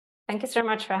 Thank you so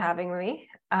much for having me.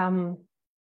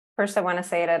 First, I want to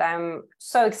say that I'm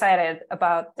so excited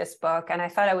about this book, and I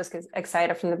thought I was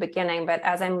excited from the beginning, but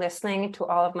as I'm listening to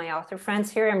all of my author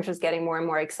friends here, I'm just getting more and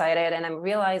more excited, and I'm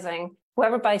realizing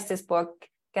whoever buys this book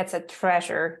gets a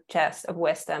treasure chest of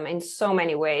wisdom in so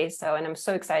many ways. And I'm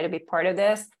so excited to be part of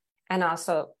this. And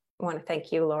also want to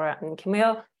thank you, Laura and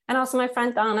Camille, and also my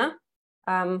friend Donna,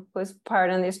 who's part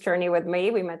of this journey with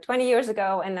me. We met 20 years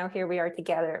ago, and now here we are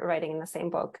together writing in the same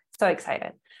book. So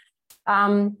excited.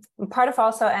 I'm part of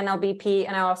also NLBP,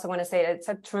 and I also want to say that it's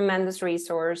a tremendous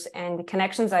resource, and the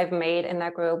connections I've made in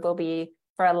that group will be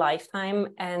for a lifetime.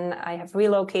 And I have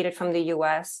relocated from the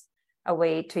US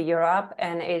away to Europe,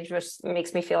 and it just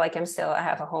makes me feel like I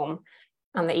have a home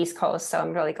on the East Coast. So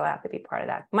I'm really glad to be part of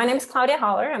that. My name is Claudia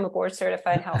Haller. I'm a board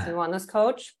certified health and wellness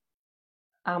coach.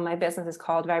 My business is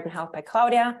called Vibrant Health by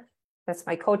Claudia. That's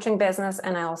my coaching business.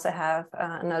 And I also have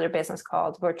another business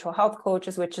called Virtual Health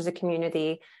Coaches, which is a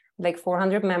community like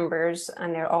 400 members,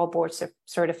 and they're all board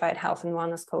certified health and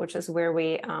wellness coaches, where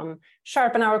we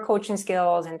sharpen our coaching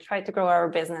skills and try to grow our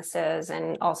businesses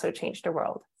and also change the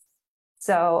world.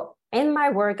 So in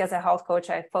my work as a health coach,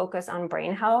 I focus on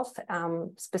brain health,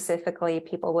 specifically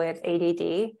people with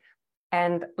ADD.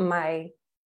 And my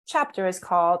chapter is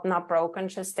called Not Broken,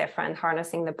 Just Different,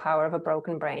 Harnessing the Power of a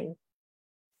Broken Brain.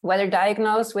 Whether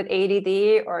diagnosed with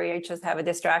ADD or you just have a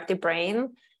distracted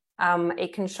brain,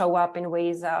 it can show up in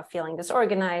ways of feeling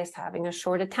disorganized, having a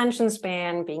short attention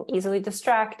span, being easily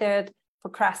distracted,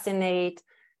 procrastinate,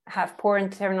 have poor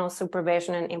internal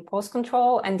supervision and impulse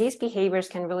control. And these behaviors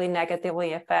can really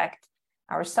negatively affect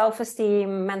our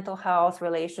self-esteem, mental health,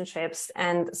 relationships.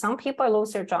 And some people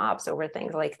lose their jobs over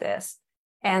things like this.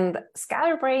 And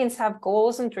scatterbrains have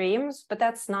goals and dreams, but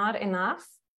that's not enough,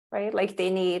 right? Like they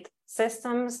need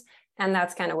systems, and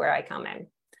that's kind of where I come in.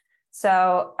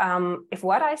 So if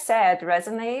what I said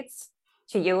resonates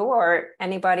to you or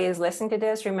anybody is listening to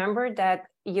this, remember that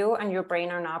you and your brain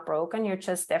are not broken, you're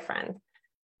just different.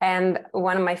 And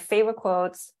one of my favorite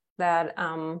quotes that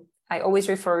I always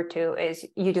refer to is,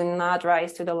 you do not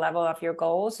rise to the level of your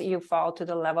goals, you fall to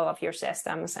the level of your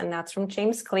systems. And that's from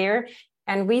James Clear.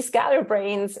 And we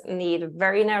scatterbrains need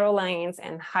very narrow lanes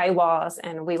and high walls,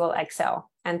 and we will excel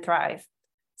and thrive.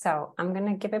 So I'm going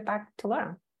to give it back to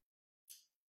Laura.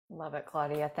 Love it,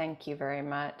 Claudia. Thank you very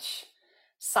much.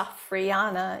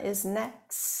 Safriana is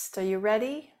next. Are you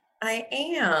ready? I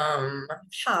am.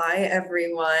 Hi,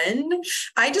 everyone.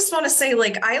 I just want to say,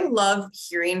 I love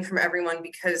hearing from everyone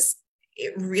because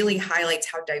it really highlights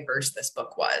how diverse this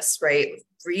book was, right?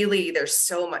 Really, there's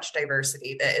so much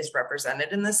diversity that is represented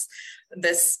in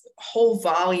this whole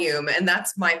volume. And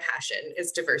that's my passion,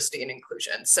 is diversity and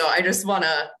inclusion. So I just want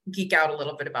to geek out a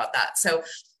little bit about that. So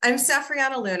I'm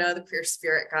Safriana Luna, the Queer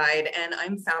Spirit Guide, and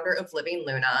I'm founder of Living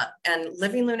Luna. And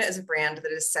Living Luna is a brand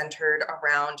that is centered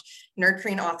around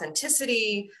nurturing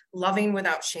authenticity, loving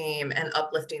without shame, and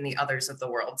uplifting the others of the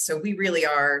world. So we really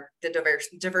are the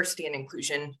diversity and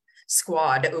inclusion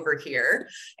squad over here.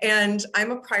 And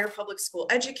I'm a prior public school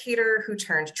educator who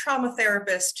turned trauma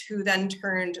therapist, who then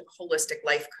turned holistic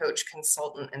life coach,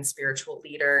 consultant, and spiritual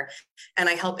leader. And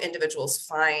I help individuals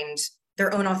find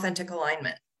their own authentic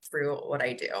alignment through what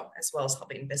I do, as well as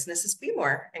helping businesses be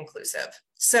more inclusive.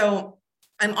 So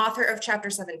I'm author of Chapter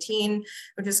 17,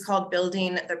 which is called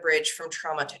Building the Bridge from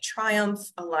Trauma to Triumph,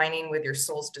 Aligning with Your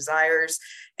Soul's Desires.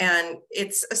 And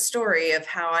it's a story of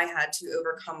how I had to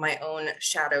overcome my own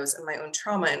shadows and my own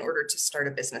trauma in order to start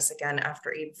a business again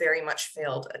after a very much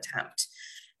failed attempt.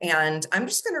 And I'm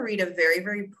just going to read a very,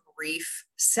 very brief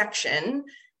section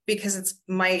because it's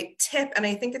my tip. And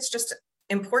I think it's just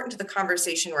important to the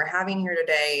conversation we're having here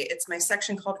today. It's my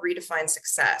section called Redefine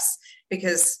Success,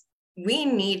 because we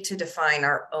need to define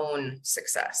our own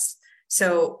success.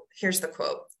 So here's the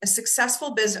quote: "A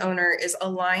successful biz owner is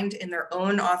aligned in their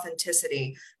own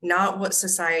authenticity, not what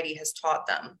society has taught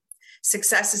them.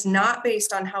 Success is not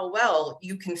based on how well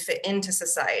you can fit into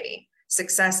society.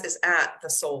 Success is at the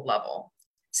soul level.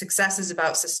 Success is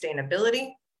about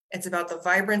sustainability. It's about the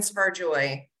vibrance of our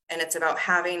joy, and it's about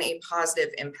having a positive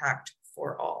impact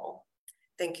for all."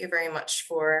 Thank you very much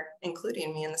for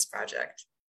including me in this project.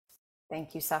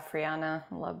 Thank you, Safriana.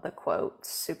 Love the quote.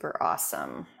 Super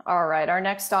awesome. All right. Our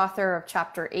next author of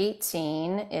Chapter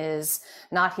 18 is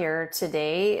not here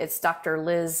today. It's Dr.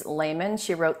 Liz Lehman.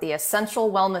 She wrote The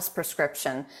Essential Wellness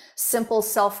Prescription, Simple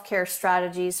Self-Care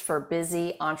Strategies for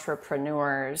Busy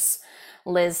Entrepreneurs.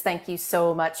 Liz, thank you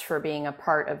so much for being a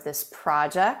part of this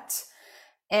project.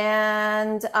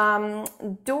 And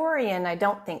Dorian, I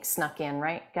don't think snuck in,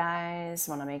 right, guys?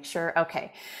 Want to make sure.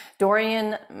 Okay.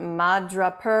 Dorian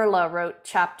Madraperla wrote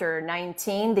Chapter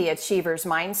 19, The Achiever's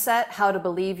Mindset, How to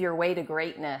Believe Your Way to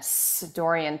Greatness.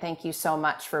 Dorian, thank you so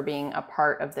much for being a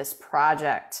part of this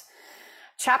project.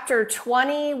 Chapter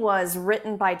 20 was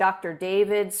written by Dr.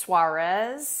 David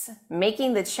Suarez,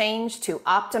 Making the Change to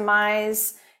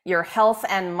Optimize Your Health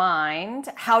and Mind,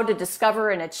 How to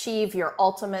Discover and Achieve Your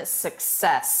Ultimate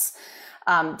Success.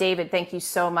 David, thank you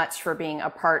so much for being a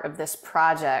part of this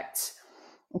project.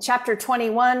 In Chapter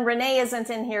 21, Renee isn't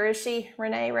in here, is she?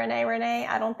 Renee?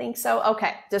 I don't think so.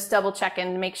 Okay, just double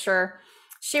checking to make sure.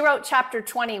 She wrote Chapter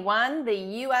 21,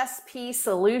 The USP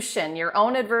Solution, Your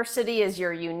Own Adversity is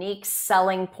Your Unique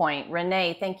Selling Point.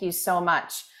 Renee, thank you so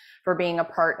much for being a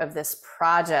part of this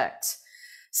project.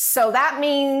 So that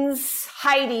means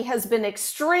Heidi has been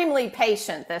extremely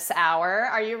patient this hour.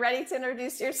 Are you ready to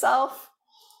introduce yourself?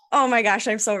 Oh my gosh,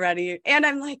 I'm so ready. And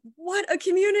I'm like, what a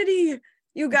community.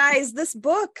 You guys, this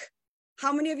book,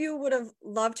 how many of you would have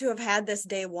loved to have had this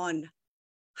day one?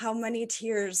 How many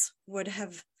tears would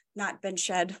have not been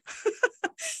shed?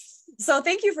 So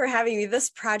thank you for having me. This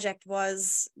project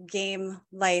was game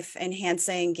life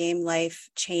enhancing, game life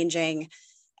changing.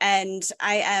 And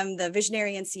I am the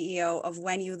visionary and CEO of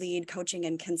When You Lead Coaching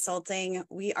and Consulting.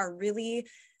 We are really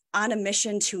on a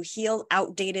mission to heal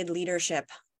outdated leadership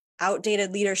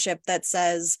that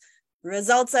says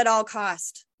results at all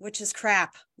cost, which is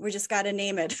crap. We just got to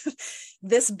name it.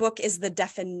 This book is the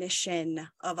definition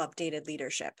of updated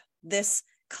leadership. This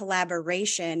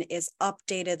collaboration is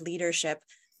updated leadership,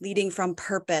 leading from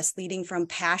purpose, leading from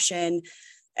passion.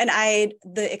 And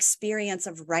the experience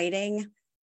of writing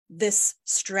this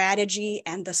strategy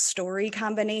and the story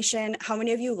combination. How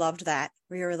many of you loved that?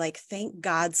 Where you were like, thank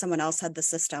God someone else had the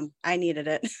system. I needed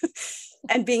it.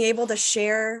 And being able to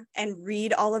share and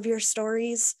read all of your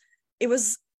stories.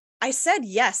 I said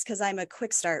yes, because I'm a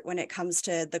quick start when it comes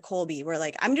to the Kolbe. We're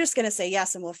like, I'm just going to say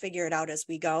yes and we'll figure it out as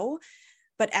we go.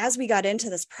 But as we got into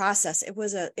this process, it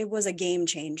was a game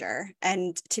changer.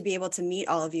 And to be able to meet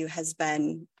all of you has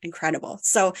been incredible.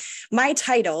 So my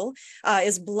title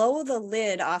is Blow the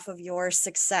Lid Off of Your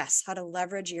Success, How to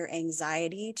Leverage Your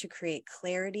Anxiety to Create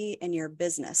Clarity in Your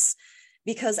Business.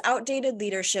 Because outdated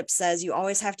leadership says you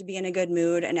always have to be in a good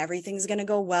mood and everything's going to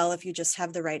go well if you just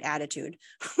have the right attitude.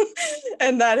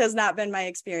 And that has not been my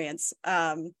experience.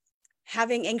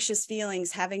 having anxious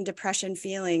feelings, having depression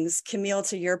feelings. Camille,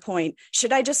 to your point,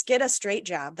 should I just get a straight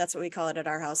job? That's what we call it at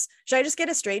our house. Should I just get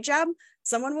a straight job?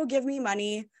 Someone will give me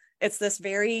money. It's this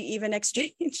very even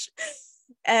exchange.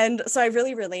 And so I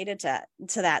really related to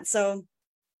that. So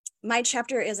my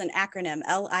chapter is an acronym,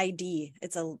 LID.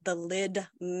 It's the LID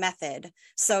method.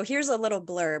 So here's a little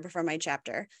blurb from my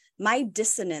chapter. My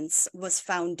dissonance was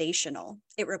foundational.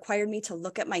 It required me to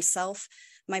look at myself,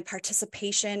 my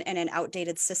participation in an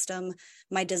outdated system,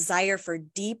 my desire for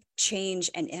deep change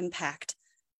and impact.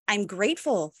 I'm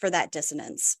grateful for that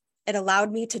dissonance. It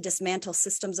allowed me to dismantle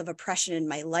systems of oppression in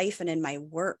my life and in my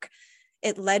work.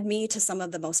 It led me to some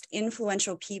of the most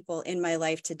influential people in my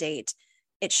life to date.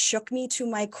 It shook me to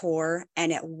my core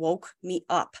and it woke me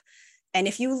up. And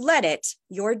if you let it,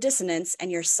 your dissonance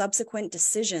and your subsequent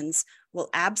decisions will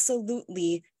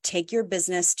absolutely take your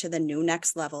business to the new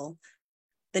next level.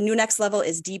 The new next level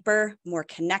is deeper, more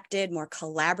connected, more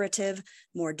collaborative,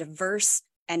 more diverse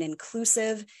and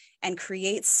inclusive, and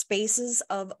creates spaces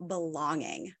of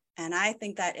belonging. And I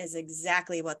think that is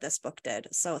exactly what this book did.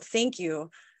 So thank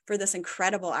you for this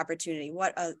incredible opportunity.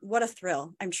 What a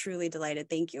thrill. I'm truly delighted.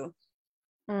 Thank you.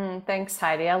 Thanks,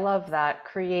 Heidi. I love that.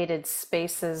 Created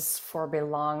spaces for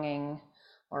belonging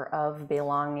or of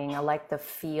belonging. I like the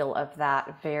feel of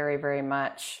that very, very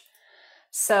much.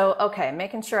 So, okay,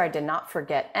 making sure I did not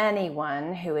forget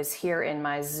anyone who is here in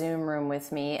my Zoom room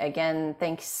with me. Again,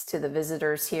 thanks to the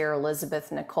visitors here,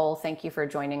 Elizabeth, Nicole, thank you for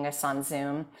joining us on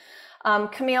Zoom.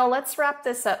 Camille, let's wrap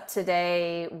this up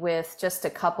today with just a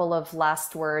couple of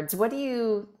last words.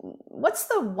 What's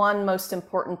the one most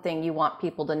important thing you want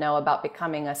people to know about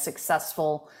becoming a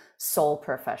successful soul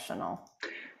professional?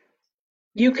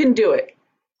 You can do it.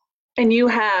 And you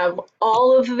have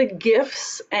all of the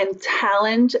gifts and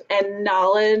talent and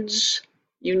knowledge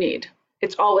you need.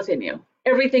 It's all within you.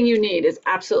 Everything you need is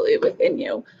absolutely within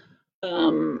you.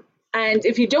 And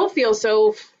if you don't feel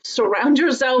so, surround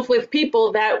yourself with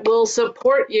people that will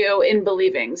support you in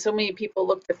believing. So many people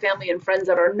look to family and friends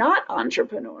that are not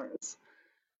entrepreneurs,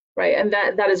 right? And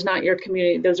that is not your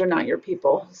community. Those are not your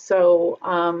people. So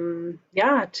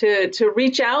yeah, to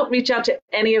reach out to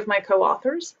any of my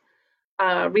co-authors,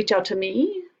 reach out to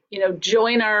me,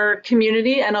 join our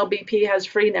community. NLBP has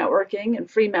free networking and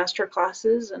free master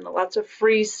classes and lots of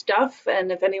free stuff.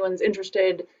 And if anyone's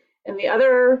interested in the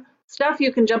other stuff,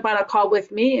 you can jump on a call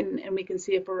with me and we can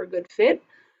see if we're a good fit.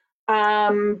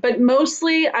 But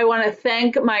mostly I want to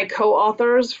thank my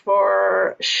co-authors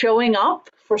for showing up,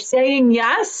 for saying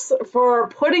yes, for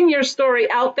putting your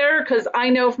story out there. Because I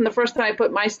know from the first time I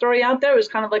put my story out there, it was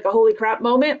kind of like a holy crap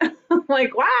moment.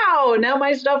 Like, wow, now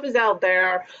my stuff is out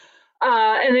there.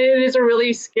 And it is a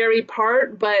really scary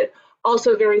part, but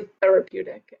also very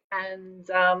therapeutic. And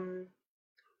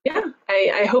yeah,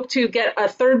 I hope to get a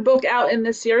third book out in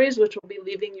this series, which will be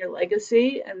Leaving Your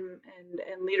Legacy and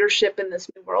Leadership in This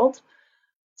New World.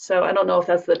 So I don't know if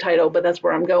that's the title, but that's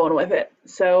where I'm going with it.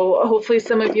 So hopefully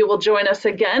some of you will join us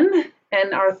again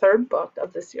in our third book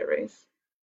of the series.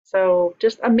 So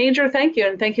just a major thank you,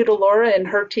 and thank you to Laura and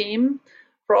her team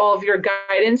for all of your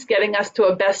guidance. Getting us to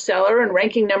a bestseller and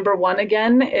ranking #1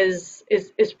 again is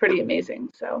pretty amazing.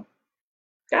 So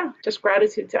yeah, just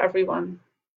gratitude to everyone.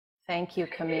 Thank you,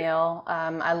 Camille.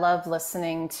 I love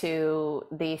listening to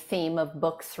the theme of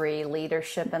book 3,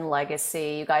 Leadership and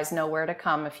Legacy. You guys know where to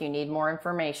come if you need more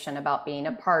information about being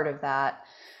a part of that.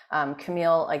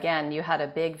 Camille, again, you had a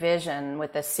big vision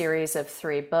with a series of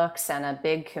 3 books and a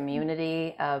big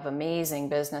community of amazing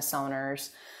business owners.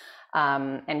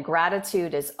 And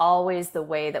gratitude is always the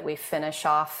way that we finish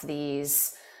off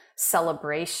these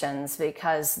celebrations,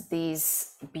 because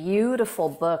these beautiful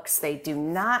books, they do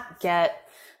not get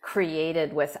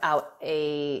created without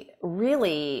a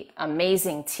really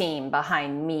amazing team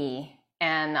behind me.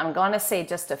 And I'm going to say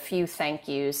just a few thank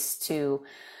yous to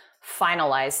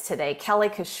finalize today. Kelly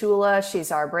Kashula,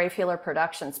 she's our Brave Healer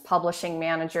Productions publishing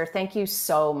manager. Thank you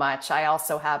so much. I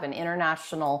also have an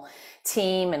international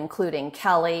team, including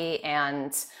Kelly,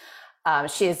 and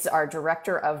she is our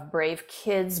director of Brave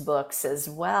Kids books as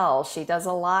well. She does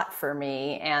a lot for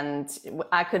me, and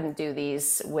I couldn't do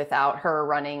these without her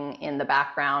running in the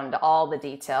background all the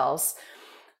details.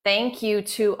 Thank you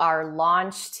to our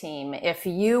launch team. If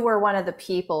you were one of the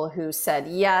people who said,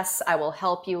 yes, I will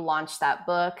help you launch that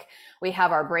book, we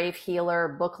have our Brave Healer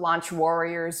Book Launch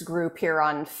Warriors group here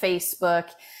on Facebook.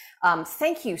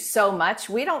 Thank you so much.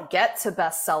 We don't get to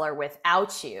bestseller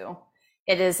without you.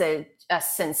 It is a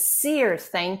sincere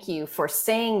thank you for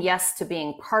saying yes to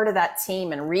being part of that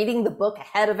team and reading the book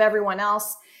ahead of everyone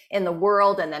else in the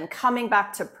world, and then coming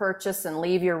back to purchase and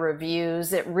leave your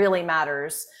reviews. It really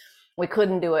matters. We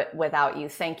couldn't do it without you.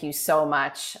 Thank you so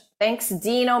much. Thanks,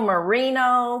 Dino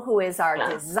Marino, who is our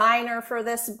designer for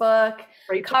this book.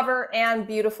 Great Cover and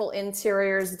beautiful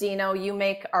interiors. Dino, you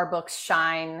make our books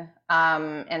shine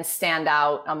and stand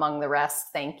out among the rest.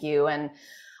 Thank you. And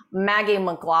Maggie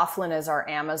McLaughlin is our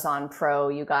Amazon pro,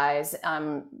 you guys.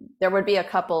 There would be a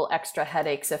couple extra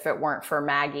headaches if it weren't for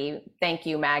Maggie. Thank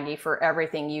you, Maggie, for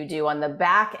everything you do on the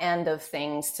back end of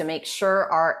things to make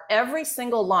sure every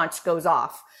single launch goes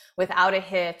off without a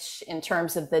hitch in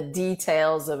terms of the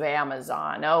details of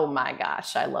Amazon. Oh my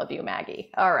gosh, I love you,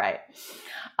 Maggie. All right.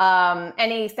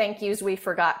 Any thank yous we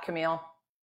forgot, Camille?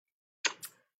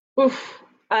 Oof.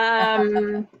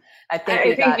 I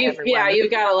think you've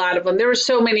got a lot of them. There were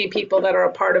so many people that are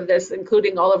a part of this,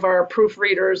 including all of our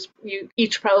proofreaders. You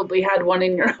each probably had one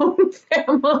in your own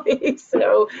family.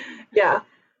 So, yeah.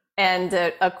 And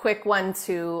a quick one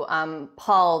to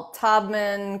Paul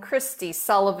Taubman, Christy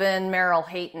Sullivan, Meryl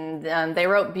Hayton. They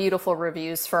wrote beautiful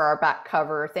reviews for our back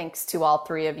cover. Thanks to all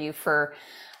three of you for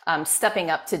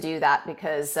stepping up to do that,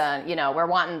 because we're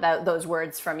wanting those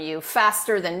words from you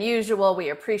faster than usual. We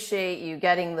appreciate you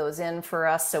getting those in for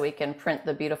us so we can print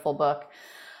the beautiful book.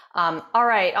 All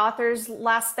right, authors,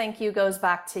 last thank you goes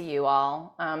back to you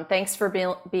all. Thanks for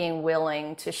being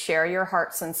willing to share your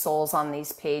hearts and souls on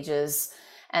these pages.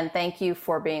 And thank you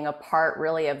for being a part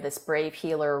really of this Brave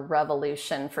Healer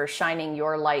revolution, for shining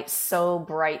your light so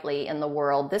brightly in the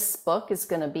world. This book is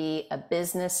going to be a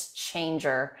business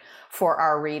changer for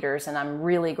our readers, and I'm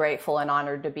really grateful and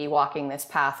honored to be walking this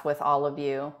path with all of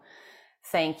you.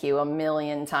 Thank you a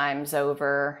million times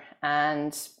over.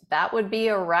 And that would be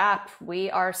a wrap.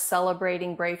 We are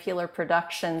celebrating Brave Healer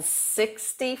Productions'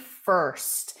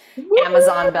 61st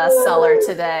Amazon bestseller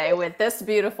today with this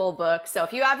beautiful book. So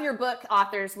if you have your book,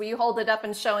 authors, will you hold it up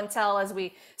and show and tell as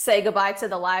we say goodbye to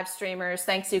the live streamers?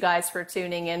 Thanks, you guys, for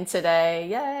tuning in today.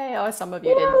 Yay. Oh, some of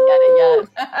you didn't get it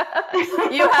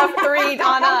yet. You have 3,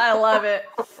 Donna. I love it.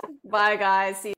 Bye, guys. See you.